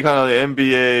was the kind of the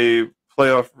NBA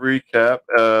playoff recap.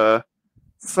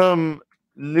 Some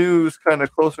news kind of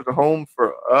closer to home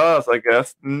for us, I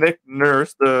guess. Nick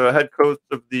Nurse, the head coach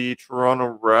of the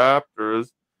Toronto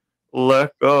Raptors,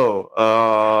 let go.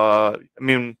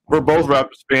 We're both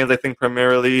Raptors fans, I think,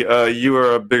 primarily. You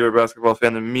are a bigger basketball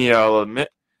fan than me, I'll admit.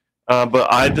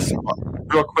 But I just,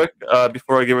 real quick,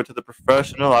 before I give it to the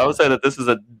professional, I would say that this is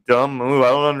a dumb move. I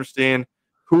don't understand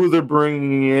who they're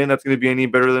bringing in that's going to be any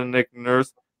better than Nick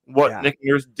Nurse. Nick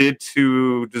Nurse did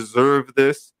to deserve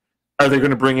this. Are they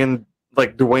going to bring in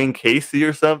like Dwayne Casey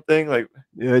or something? Like,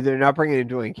 they're not bringing in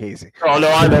Dwayne Casey. Oh no,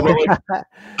 I never.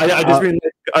 I just mean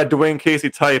like a Dwayne Casey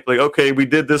type. Like, okay, we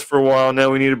did this for a while. Now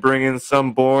we need to bring in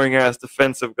some boring ass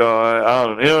defensive guy. I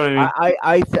don't know. You know what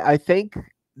I mean? I think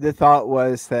the thought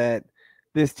was that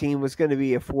this team was going to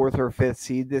be a 4th or 5th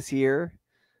seed this year,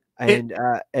 and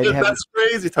that's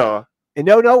crazy talk.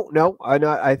 No.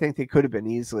 I think they could have been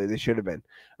easily. They should have been,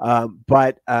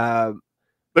 but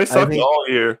they sucked all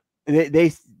year.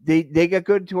 They got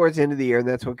good towards the end of the year, and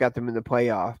that's what got them in the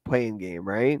playing game,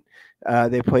 right?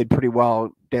 They played pretty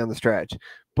well down the stretch,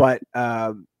 but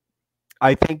I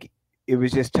think it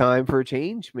was just time for a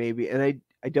change, maybe. And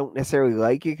I don't necessarily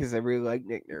like it because I really like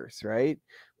Nick Nurse, right?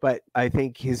 But I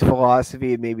think his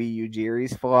philosophy, and maybe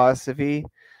Ujiri's philosophy.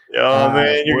 Oh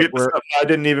man, you get something I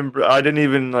didn't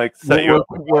even like set you up.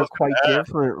 We're quite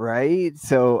different, right?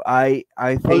 So I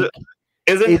think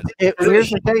isn't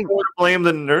here's the thing: more to blame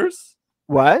than Nurse?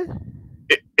 What?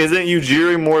 Isn't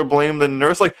Ujiri more blame than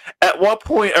Nurse? Like, at what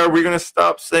point are we going to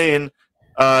stop saying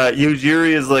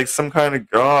Ujiri is like some kind of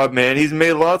god, man? He's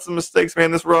made lots of mistakes,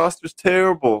 man. This roster's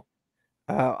terrible.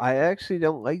 I actually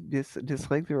don't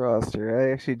dislike the roster.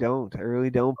 I actually don't. I really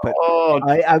don't. But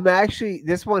I'm actually,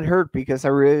 this one hurt because I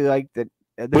really like the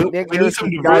Nick Nurse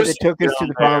guy that took us to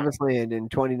the promised land in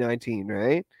 2019,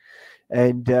 right?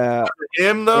 And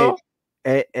him though,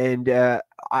 I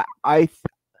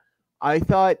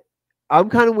thought I'm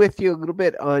kind of with you a little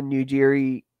bit on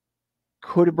Ujiri.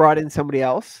 Could have brought in somebody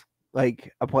else,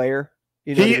 like a player.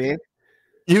 You know what I mean?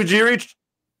 Ujiri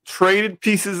traded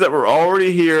pieces that were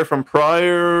already here from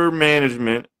prior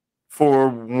management for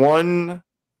one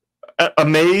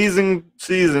amazing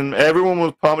season. Everyone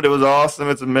was pumped. It was awesome.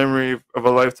 It's a memory of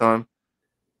a lifetime.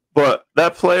 But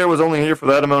that player was only here for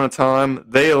that amount of time.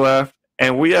 They left,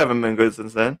 and we haven't been good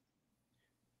since then.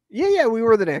 Yeah, we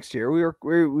were the next year. We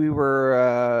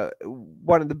were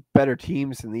one of the better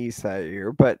teams in the East that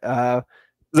year. But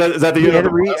is that the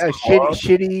year? We had a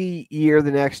shitty year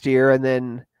the next year, and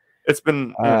then it's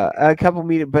been a couple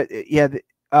meetings. But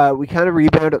we kind of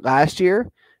rebounded last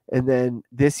year, and then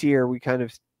this year we kind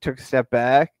of took a step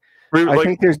back. I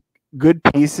think there's good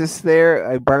pieces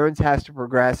there. Barnes has to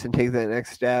progress and take that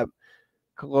next step.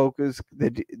 Koloka's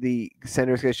the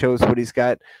center's going to show us what he's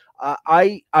got.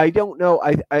 I don't know.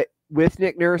 I with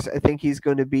Nick Nurse, I think he's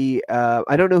going to be.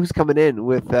 I don't know who's coming in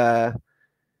with.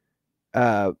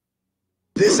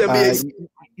 This NBA.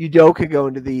 Udoka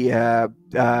going to the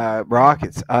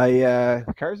Rockets.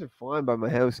 Cars are flying by my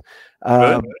house.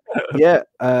 Yeah,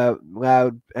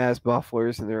 loud ass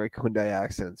mufflers and they're like Hyundai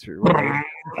accents or whatever.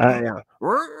 Yeah,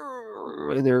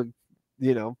 and they're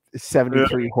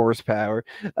 73 horsepower.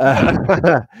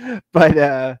 But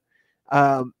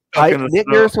Nick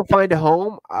Nurse will find a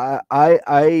home. I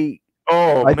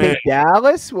think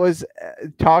Dallas was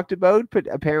talked about, but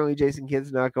apparently Jason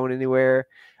Kidd's not going anywhere.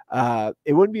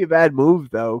 It wouldn't be a bad move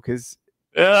though, because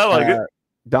I like it.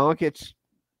 Doncic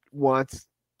wants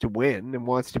to win and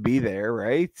wants to be there,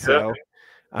 right? So,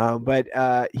 but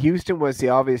Houston was the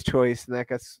obvious choice, and that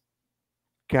got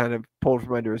kind of pulled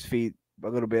from under his feet a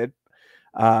little bit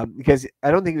because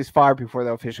I don't think he was fired before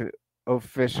the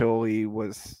officially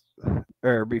was,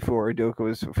 or before Udoka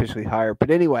was officially hired. But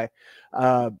anyway,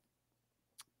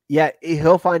 yeah,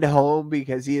 he'll find a home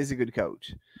because he is a good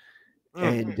coach.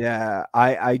 And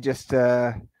I just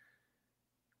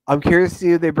I'm curious to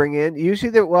see who they bring in.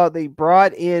 Usually, they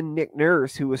brought in Nick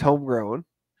Nurse, who was homegrown.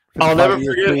 I'll never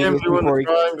forget him doing the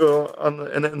triangle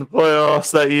in the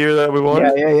playoffs that year that we won.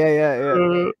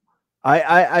 Yeah.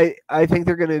 I think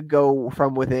they're gonna go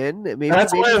from within. Maybe why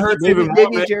it hurts even more.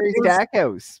 Maybe Jerry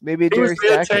Stackhouse. Maybe he was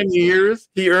there 10 years.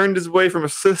 He earned his way from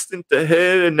assistant to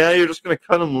head, and now you're just gonna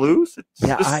cut him loose.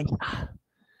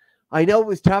 I know it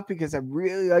was tough because I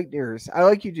really like Nurse. I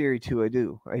like you, Jerry, too. I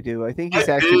do. I think he's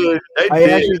actually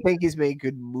think he's made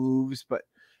good moves, but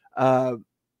I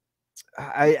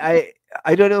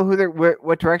don't know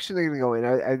what direction they're going to go in.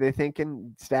 Are they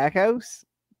thinking Stackhouse?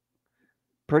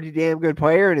 Pretty damn good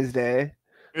player in his day.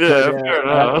 Yeah, fair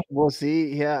enough. We'll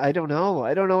see. Yeah, I don't know.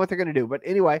 I don't know what they're going to do. But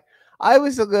anyway, I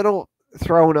was a little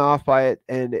thrown off by it,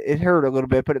 and it hurt a little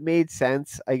bit, but it made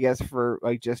sense, I guess, for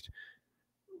like just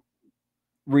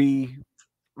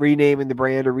renaming the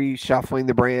brand or reshuffling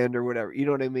the brand or whatever. You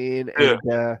know what I mean?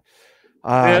 Yeah.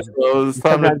 And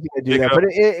sometimes you can do that, but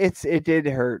it did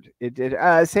hurt. It did.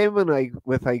 Same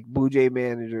with Blue Jay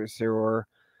managers or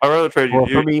I'd rather trade you. Or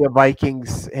for me, a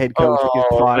Vikings head coach gets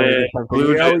fired or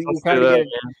something.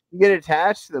 You get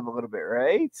attached to them a little bit,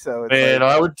 right? So it's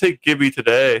I would take Gibby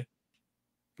today.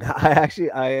 I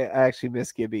actually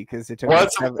miss Gibby because it took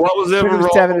what was ever wrong?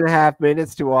 7.5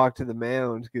 minutes to walk to the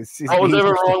mound. What was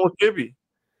ever wrong with Gibby?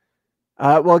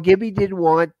 Well, Gibby didn't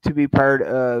want to be part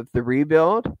of the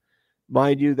rebuild.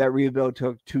 Mind you, that rebuild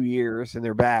took 2 years and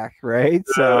they're back, right?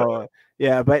 So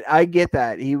yeah, but I get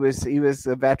that. He was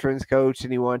a veterans coach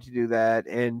and he wanted to do that.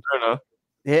 And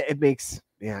it makes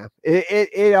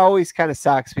it always kind of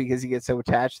sucks because you get so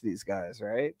attached to these guys,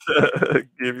 right?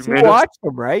 You watch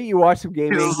them, right? You watch them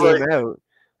game in, game out.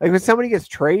 Like when somebody gets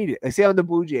traded, I see on the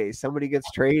Blue Jays, somebody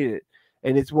gets traded,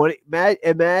 and it's one.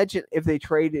 Imagine if they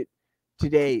traded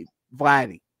today,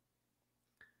 Vladdy.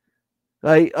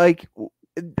 Like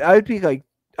I would be like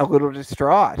a little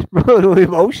distraught, a little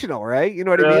emotional, right? You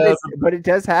know what I mean? But it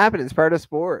does happen. It's part of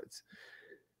sports.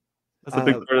 That's a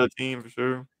big part of the team for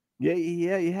sure.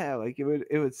 Yeah. Like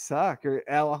it would suck. Or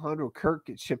Alejandro Kirk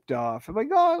gets shipped off. I'm like,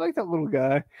 oh, I like that little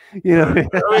guy. You know, I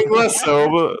mean, less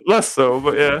so,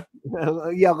 but yeah.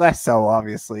 Yeah, less so,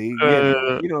 obviously. You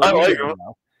know, I like him.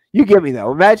 You get me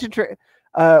though. Imagine,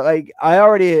 like I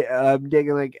already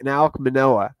digging like an Alec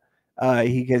Manoah.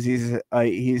 Because he's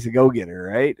a go-getter,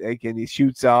 right? Like, and he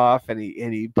shoots off, but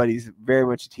he's very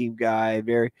much a team guy.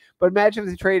 But imagine if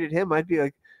they traded him, I'd be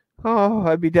like, oh,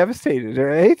 I'd be devastated,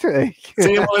 right? Like,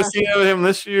 see what I see of him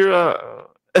this year.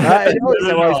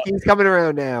 He's coming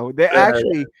around now. They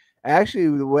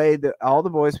actually the way that all the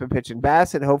boys been pitching.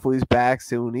 Bassett, hopefully he's back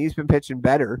soon. He's been pitching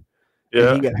better.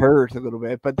 Yeah, he got hurt a little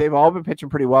bit, but they've all been pitching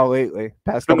pretty well lately.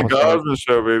 Past couple of Gosman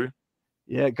show, baby.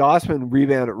 Yeah, Gossman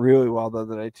rebounded really well the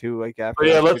other night too. Like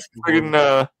after. Let's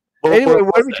friggin'. Anyway,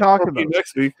 what are we talking about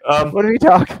next week? What are we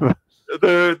talking about?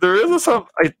 There is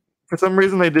for some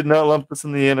reason they did not lump this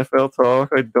in the NFL talk.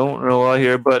 I don't know why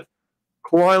here, but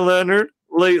Kawhi Leonard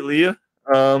lately,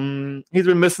 he's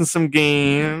been missing some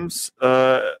games in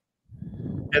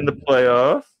the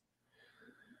playoffs.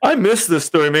 I missed this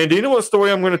story, man. Do you know what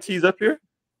story I'm going to tease up here?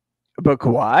 About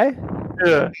Kawhi?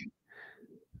 Yeah.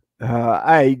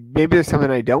 Maybe there's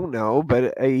something I don't know,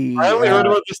 but I only heard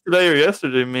about this today or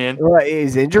yesterday, man.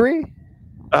 His injury?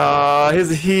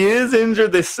 He is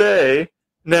injured, they say.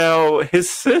 Now, his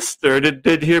sister, did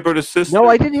you hear about his sister? No,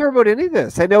 I didn't hear about any of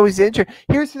this. I know he's injured.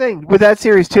 Here's the thing with that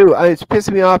series too. It's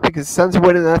pissing me off because the Suns are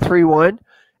winning that 3-1,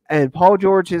 and Paul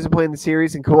George isn't playing the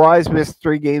series, and Kawhi's missed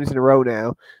 3 games in a row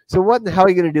now. So what the hell are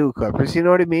you going to do, Clippers? You know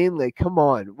what I mean? Like, come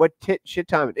on. What shit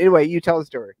time? Anyway, you tell the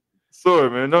story. Sorry,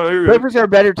 man. No, Clippers are a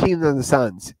better team than the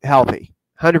Suns. Healthy.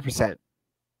 100%.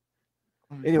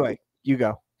 Anyway, you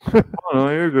go. Oh, no,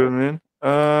 you're good, man.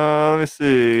 Let me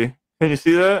see. Can you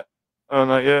see that? Oh,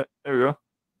 not yet. There we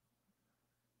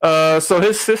go. So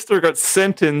his sister got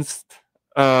sentenced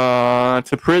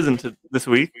to prison this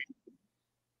week.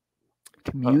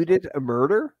 Commuted a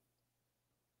murder?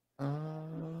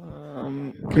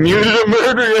 Commuted a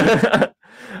murder.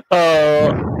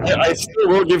 I still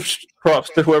will give props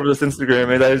to whoever this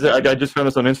Instagram is. I just found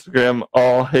this on Instagram.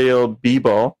 All hail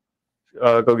B-ball.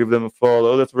 Go give them a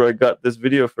follow. That's where I got this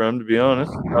video from, to be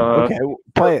honest. Okay,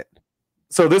 play it.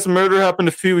 So this murder happened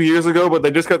a few years ago, but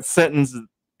they just got sentenced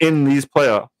in these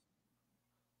playoffs.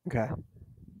 Okay.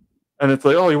 And it's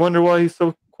like, oh, you wonder why he's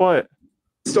so quiet.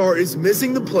 Star is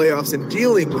missing the playoffs and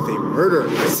dealing with a murder.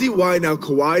 I see why now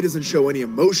Kawhi doesn't show any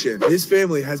emotion. His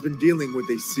family has been dealing with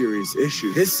a serious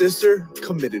issue. His sister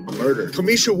committed murder.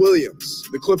 Kamisha Williams,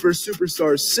 the Clippers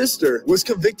superstar's sister, was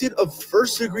convicted of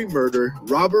first-degree murder,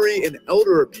 robbery, and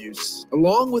elder abuse,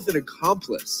 along with an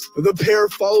accomplice. The pair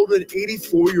followed an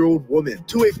 84-year-old woman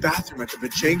to a bathroom at the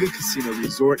Pachanga Casino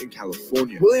Resort in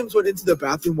California. Williams went into the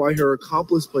bathroom while her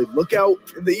accomplice played lookout,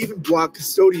 and they even blocked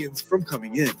custodians from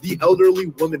coming in. The elderly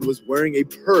woman was wearing a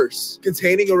purse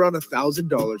containing around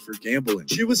 $1,000 for gambling.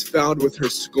 She was found with her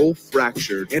skull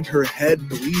fractured and her head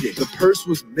bleeding. The purse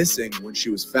was missing when she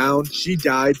was found. She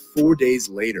died 4 days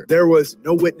later. There was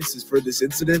no witnesses for this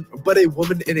incident, but a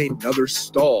woman in another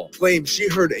stall claimed she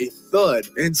heard a thud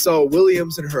and saw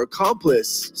Williams and her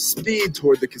accomplice speed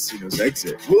toward the casino's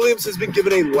exit. Williams has been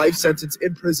given a life sentence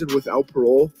in prison without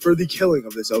parole for the killing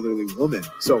of this elderly woman.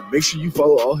 So make sure you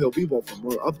follow All Hail B-Ball for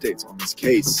more updates on this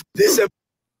case.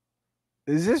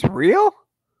 Is this real?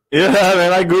 Yeah,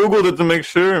 man, I Googled it to make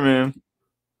sure, man.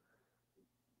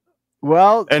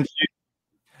 Well, and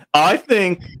I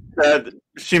think that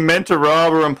she meant to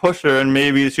rob her and push her, and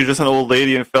maybe she's just an old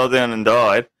lady and fell down and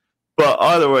died. But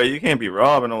either way, you can't be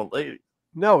robbing old lady.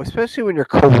 No, especially when you're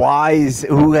Kawhi's,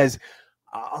 who has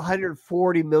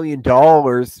 $140 million.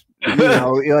 You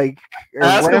know, like,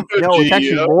 it's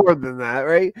actually more than that,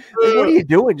 right? Like, what are you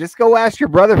doing? Just go ask your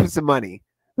brother for some money.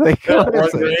 Like,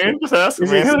 honestly, just ask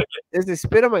me. There's a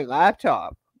spit on my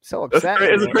laptop. So upset.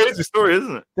 It's a crazy story,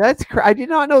 isn't it? I did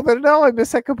not know that at all. I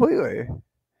missed that completely.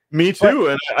 Me too.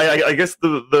 And I guess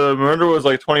the murder was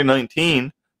like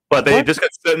 2019, but they just got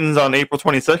sentenced on April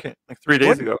 22nd, like 3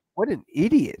 days ago. What an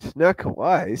idiot! Not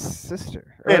Kawhi's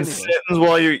sister. And sentenced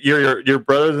while your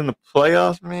brother's in the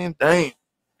playoffs, man. Dang.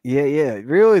 Yeah.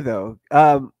 Really though.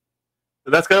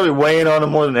 That's gotta be weighing on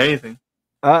him more than anything.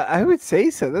 I would say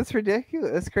so. That's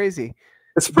ridiculous. That's crazy.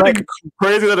 It's pretty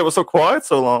crazy that it was so quiet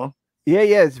so long. Yeah,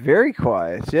 it's very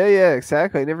quiet. Yeah,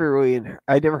 exactly. I never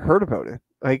heard about it.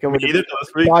 Like I would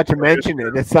thought to mention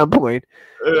it at some point.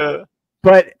 Yeah.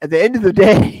 But at the end of the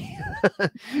day,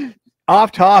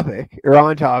 off topic or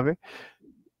on topic,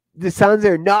 the Suns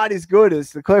are not as good as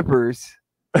the Clippers.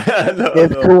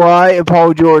 If Kawhi and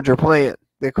Paul George are playing,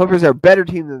 the Clippers are a better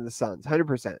team than the Suns,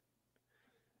 100%.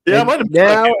 Yeah,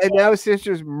 now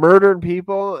sister's murdering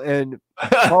people, and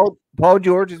Paul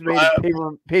George has made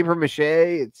paper mache.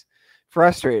 It's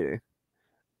frustrating.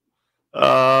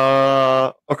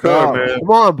 Okay, man. Come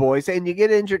on, boys, and you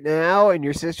get injured now, and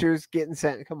your sister's getting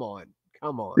sent. Come on.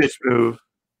 Bitch move.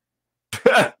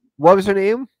 What was her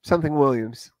name? Something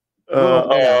Williams.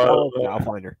 I'll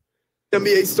find her.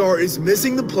 NBA star is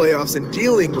missing the playoffs and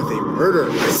dealing with a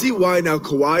murder. I see why now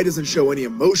Kawhi doesn't show any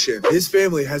emotion. His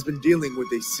family has been dealing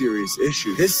with a serious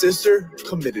issue. His sister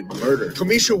committed murder.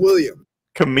 Kamisha Williams.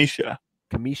 Kamisha.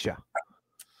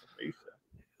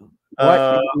 What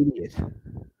an idiot.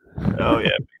 Oh,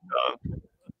 yeah.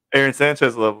 Aaron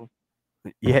Sanchez level.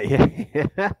 Yeah.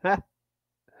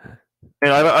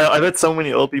 And I bet so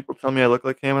many old people tell me I look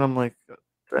like him, and I'm like,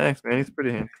 thanks, man. He's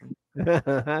pretty handsome.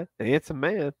 Handsome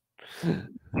man. I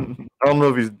don't know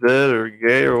if he's dead or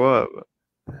gay or what.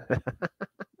 But...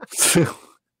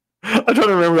 I'm trying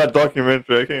to remember that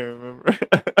documentary. I can't remember.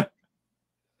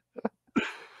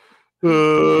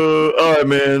 All right,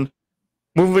 man.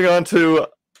 Moving on to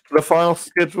the final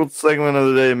scheduled segment of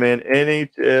the day, man.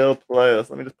 NHL playoffs.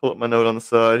 Let me just pull up my note on the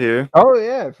side here. Oh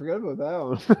yeah, I forgot about that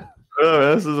one.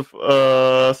 This is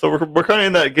so we're kind of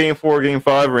in that game 4, game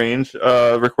 5 range.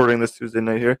 Recording this Tuesday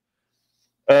night here.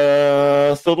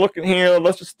 So looking here,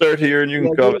 let's just start here, and you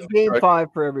can go. Game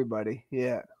 5 for everybody.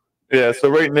 Yeah. So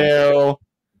right now,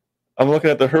 I'm looking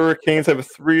at the Hurricanes have a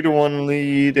 3-1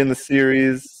 lead in the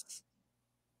series.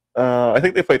 I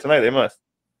think they play tonight. They must.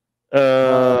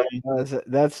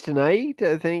 That's tonight.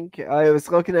 I think I was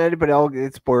looking at it, but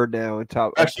it's blurred now.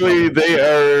 Actually, they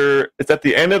are. It's at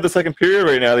the end of the second period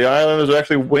right now. The Islanders are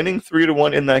actually winning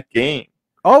 3-1 in that game.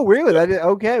 Oh, really? That is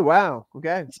okay. Wow.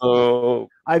 Okay. So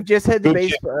I've just had the good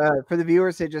baseball for the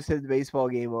viewers. I just had the baseball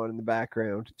game on in the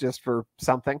background, just for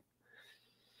something.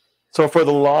 So for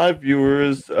the live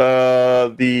viewers,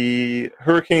 the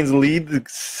Hurricanes lead the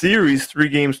series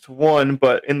 3-1,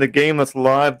 but in the game that's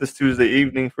live this Tuesday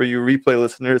evening for you replay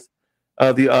listeners,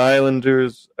 the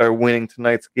Islanders are winning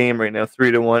tonight's game right now,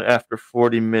 3-1 after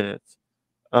 40 minutes.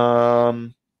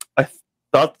 I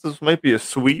thought this might be a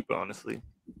sweep, honestly.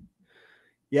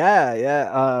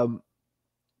 Yeah.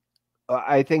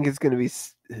 I think it's going to be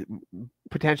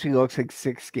potentially looks like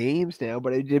 6 games now,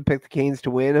 but I did pick the Canes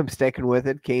to win. I'm sticking with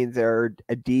it. Canes are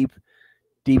a deep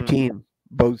team,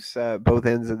 both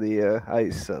ends of the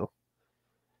ice. So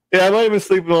yeah, I might have been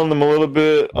sleeping on them a little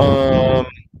bit. No,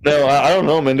 I don't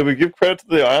know, man. Do we give credit to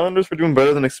the Islanders for doing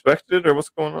better than expected, or what's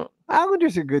going on?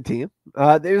 Islanders are a good team.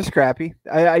 They're scrappy.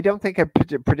 I don't think I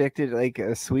predicted like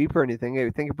a sweep or anything. I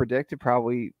think I predicted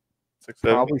probably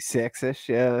 6-ish.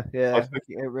 Yeah. I can't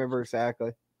remember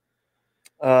exactly.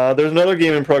 There's another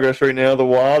game in progress right now. The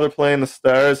Wild are playing the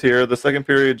Stars here. The second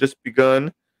period just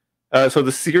begun. So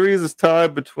the series is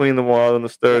tied between the Wild and the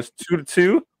Stars,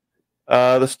 2-2.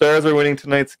 The Stars are winning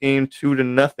tonight's game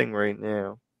 2-0 right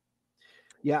now.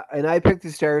 Yeah, and I picked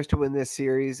the Stars to win this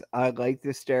series. I like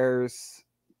the Stars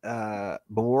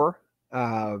more,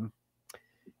 and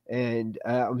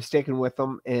I'm sticking with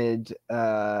them. And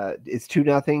it's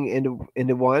 2-0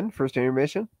 into 1 first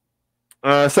intermission.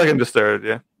 Second just started,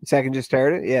 yeah. Second just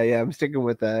started, yeah. I'm sticking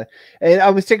with that, and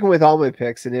I'm sticking with all my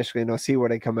picks initially, and I'll see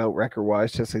what I come out record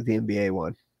wise, just like the NBA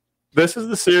one. This is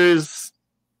the series.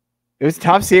 It was a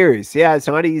tough series. Yeah, it's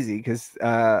not easy because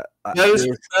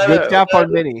good stuff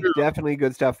on mini. Definitely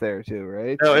good stuff there too,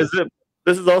 right? No,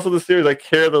 this is also the series I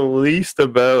care the least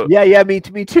about. Yeah, me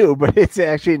too. But it's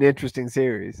actually an interesting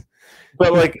series.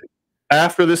 But like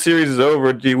after the series is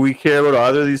over, do we care about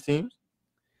either of these teams?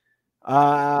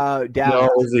 Dallas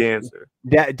is the answer.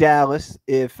 Dallas.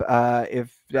 If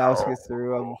Dallas gets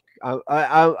through, I'm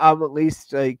at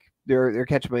least like they're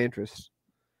catching my interest.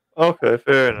 Okay,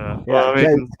 fair enough.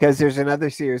 Yeah, because there's another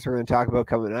series we're going to talk about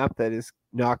coming up that is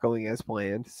not going as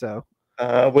planned. So,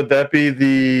 would that be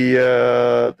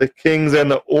the Kings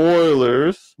and the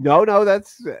Oilers? No,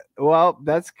 that's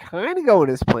kind of going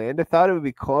as planned. I thought it would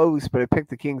be close, but I picked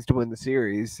the Kings to win the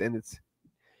series, and it's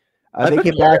they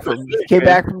came back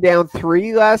from down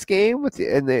 3 last game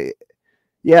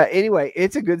Anyway,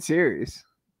 it's a good series.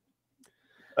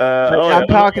 I'm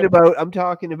talking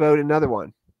about another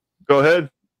one. Go ahead.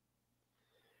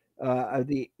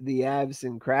 The Avs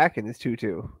and Kraken is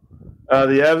 2-2. The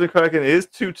Avs and Kraken is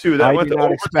 2-2. I did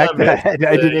not expect that.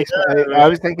 I didn't expect. I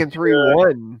was thinking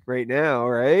 3-1 right now,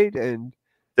 right? And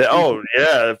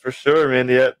for sure, man.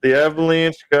 The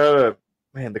Avalanche got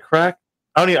the Kraken.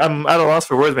 I'm at a loss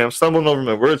for words, man. I'm stumbling over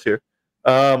my words here.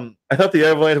 I thought the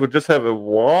Avalanche would just have a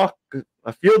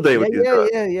field day with these guys.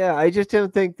 Yeah. I just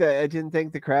didn't think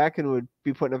the Kraken would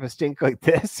be putting up a stink like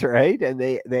this, right? And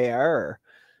they are.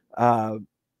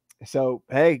 So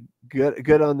hey,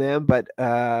 good on them. But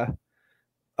I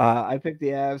picked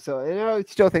the Avs. So I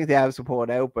still think the Avs will pull it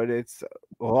out, but it's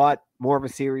a lot more of a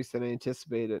series than I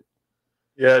anticipated.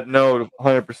 Yeah, no,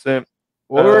 100%.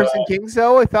 Oilers and Kings,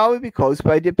 though, I thought would be close,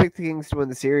 but I did pick the Kings to win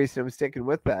the series, and I'm sticking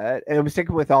with that. And I'm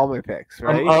sticking with all my picks,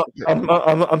 right?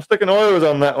 I'm sticking Oilers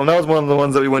on that one. That was one of the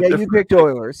ones that we went. Yeah, you picked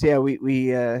Oilers. Yeah, we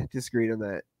disagreed on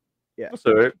that. Yeah, that's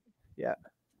all right. Yeah.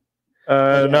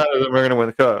 None of them are going to win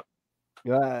the cup.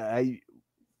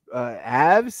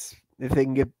 Avs, if they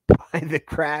can get by the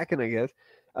Kraken, I guess.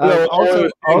 Also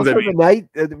the night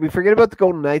we forget about the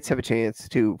Golden Knights have a chance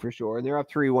too, for sure, and they're up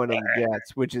 3-1 on the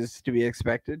Jets, which is to be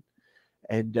expected.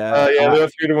 And they're up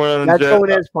 3-1 on the Jets. That's Jets.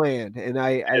 going as planned, and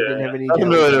I didn't have any.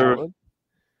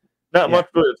 Not much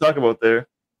really to talk about there.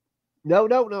 No,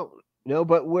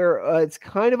 but we're it's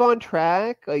kind of on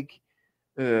track. Like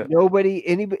any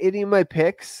of my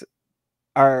picks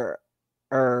are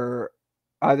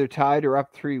either tied or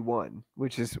up 3-1,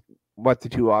 which is what the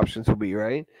two options will be,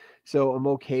 right? So I'm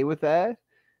okay with that.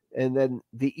 And then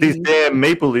these damn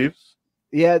Maple Leafs.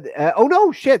 Yeah. Oh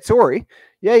no, shit. Sorry.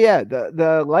 Yeah.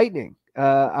 The Lightning.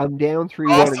 I'm down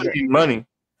 3-1. Money.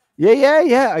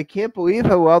 Yeah. I can't believe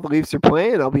how well the Leafs are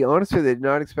playing. I'll be honest with you, I did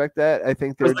not expect that. I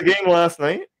think was the game last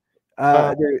night.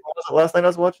 Was it last night I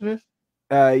was watching this?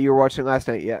 You were watching last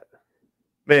night, yeah.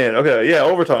 Man, okay, yeah,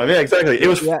 overtime. Yeah, exactly. It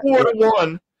was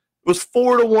 4-1. It was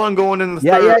 4-1 going in the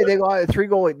third. Yeah, they got a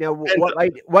 3-goal. Now,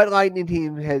 what Lightning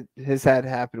team has that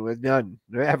happen with? None,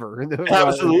 ever. It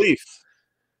happens to the Leafs.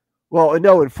 Well,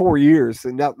 no, in 4 years,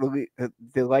 and the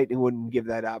Lightning wouldn't give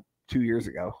that up 2 years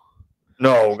ago.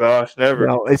 No, gosh, never.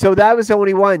 No, and so that was the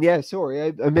only one. Yeah, sorry,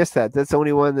 I missed that. That's the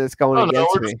only one that's going Oh,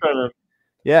 against we're me. just kind of.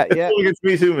 Yeah, It's yeah, going against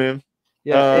me too, man.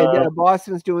 yeah. And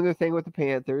Boston's doing their thing with the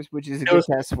Panthers, which is a good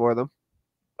test for them.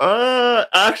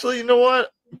 Actually, you know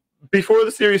what? Before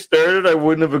the series started, I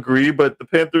wouldn't have agreed, but the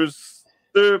Panthers,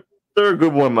 they're a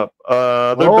good warm up.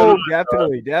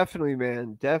 Definitely,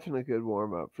 man, definitely good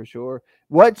warm up for sure.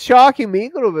 What's shocking me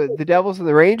a little bit, the Devils and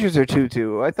the Rangers are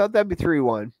 2-2. I thought that'd be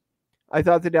 3-1. I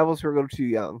thought the Devils were a little too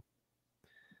young.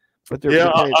 But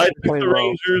I think the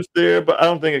Rangers there, but I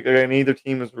don't think either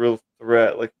team is a real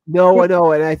threat. Like no, I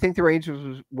know, and I think the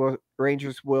Rangers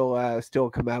will still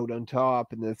come out on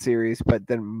top in the series, but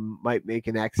then might make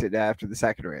an exit after the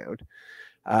second round.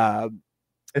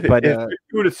 If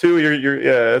you're 2-2, you're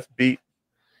that's beat.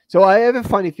 So I have a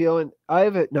funny feeling.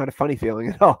 Not a funny feeling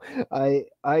at all.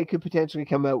 I could potentially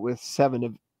come out with 7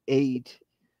 of 8,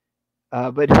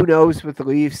 but who knows with the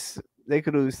Leafs? They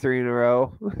could lose 3 in a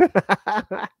row.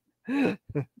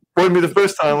 Wouldn't be the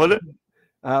first time, would it?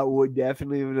 Would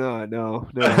definitely not. No.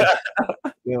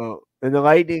 No. And the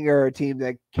Lightning are a team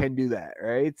that can do that,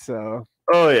 right? So.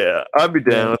 Oh yeah, I'd be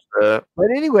down with that.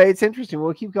 But anyway, it's interesting.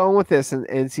 We'll keep going with this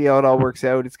and see how it all works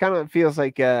out. It's kind of feels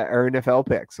like our NFL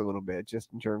picks a little bit, just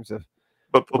in terms of.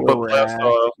 But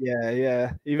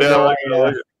yeah. Even though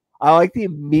I like the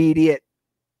immediate,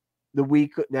 the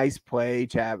week nice play,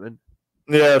 Chapman.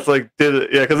 Yeah, it's like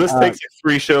because this takes you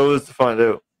 3 shows to find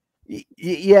out.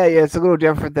 Yeah, it's a little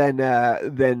different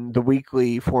than the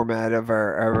weekly format of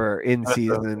our in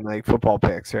season like football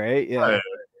picks, right? Yeah.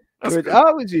 I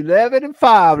was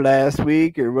 11-5 last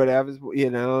week or whatever,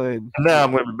 and now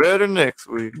I'm gonna be better next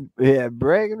week. Yeah,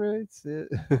 bragging rights.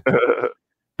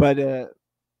 But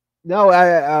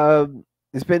no,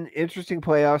 it's been interesting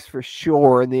playoffs for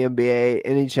sure in the NBA,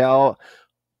 NHL.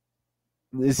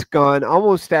 It's gone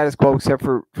almost status quo except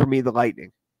for me, the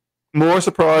Lightning. More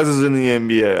surprises in the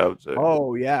NBA, I would say.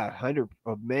 Oh yeah, 100.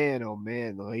 Oh man,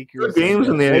 the Lakers. Good games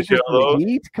in the NHL. Though.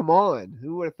 Heat, come on,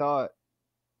 who would have thought?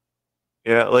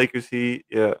 Yeah, Lakers, Heat.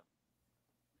 Yeah,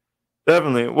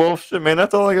 definitely. Well, shit, man,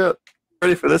 that's all I got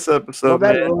ready for this episode.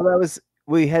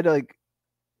 We had like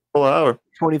full hour,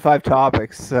 25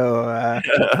 topics. So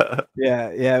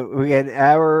yeah, we had an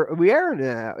hour. We are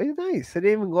now. It's nice. I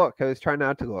didn't even look. I was trying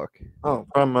not to look. Oh,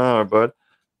 probably an hour, bud.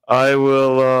 I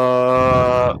will.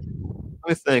 Let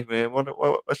me think, man.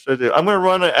 What should I do? I'm going to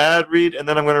run an ad read, and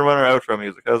then I'm going to run our outro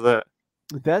music. How's that?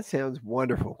 That sounds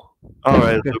wonderful. All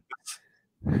right, Lucas.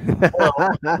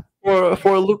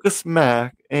 For Lucas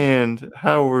Mack and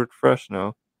Howard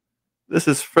Freshno, this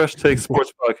is Fresh Take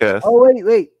Sports Podcast. Oh,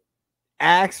 wait.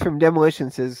 Axe from Demolition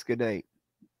says good night.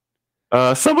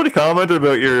 Somebody commented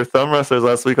about your thumb wrestlers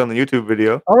last week on the YouTube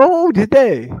video. Oh, did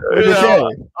they?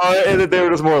 They were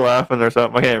just more laughing or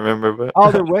something. I can't remember.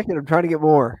 But they're wicked. I'm trying to get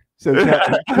more. So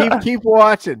keep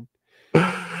watching.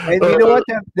 And you know what?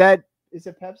 That is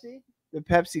a Pepsi. The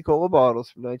Pepsi Cola bottles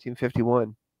from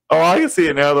 1951. Oh, I can see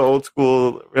it now. The old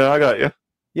school. Yeah, I got you.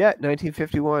 Yeah,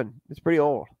 1951. It's pretty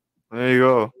old. There you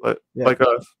go. Like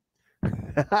us.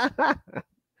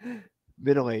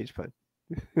 Middle-aged, but.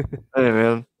 Hey,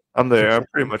 man. I'm there. I'm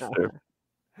pretty much there.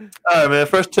 All right, man.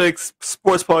 Fresh Takes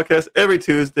Sports Podcast every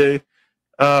Tuesday,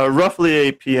 roughly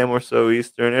 8 p.m. or so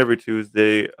Eastern every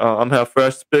Tuesday. I'm How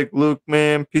Fresh. Big Luke,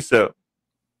 man. Peace out.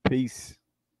 Peace.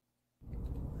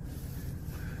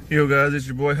 Yo, guys. It's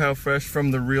your boy How Fresh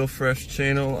from the Real Fresh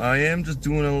channel. I am just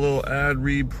doing a little ad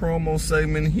read promo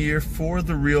segment here for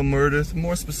The Real Meredith,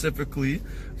 more specifically,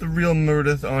 The Real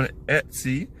Meredith on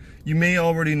Etsy. You may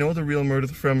already know The Real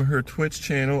Meredith from her Twitch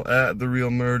channel at The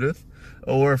Real Meredith,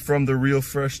 or from the Real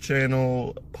Fresh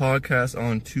channel podcast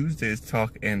on Tuesdays,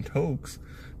 Talk and Tokes.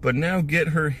 But now get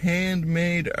her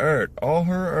handmade art. All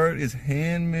her art is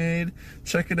handmade.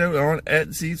 Check it out on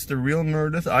Etsy. It's The Real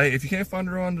Meredith. If you can't find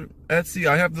her on Etsy,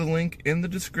 I have the link in the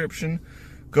description.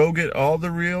 Go get all The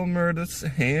Real Meredith's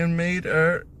handmade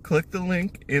art. Click the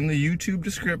link in the YouTube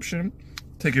description.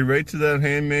 Take you right to that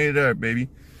handmade art, baby.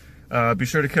 Be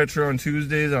sure to catch her on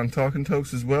Tuesdays on Talkin'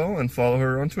 Tokes as well, and follow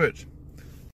her on Twitch.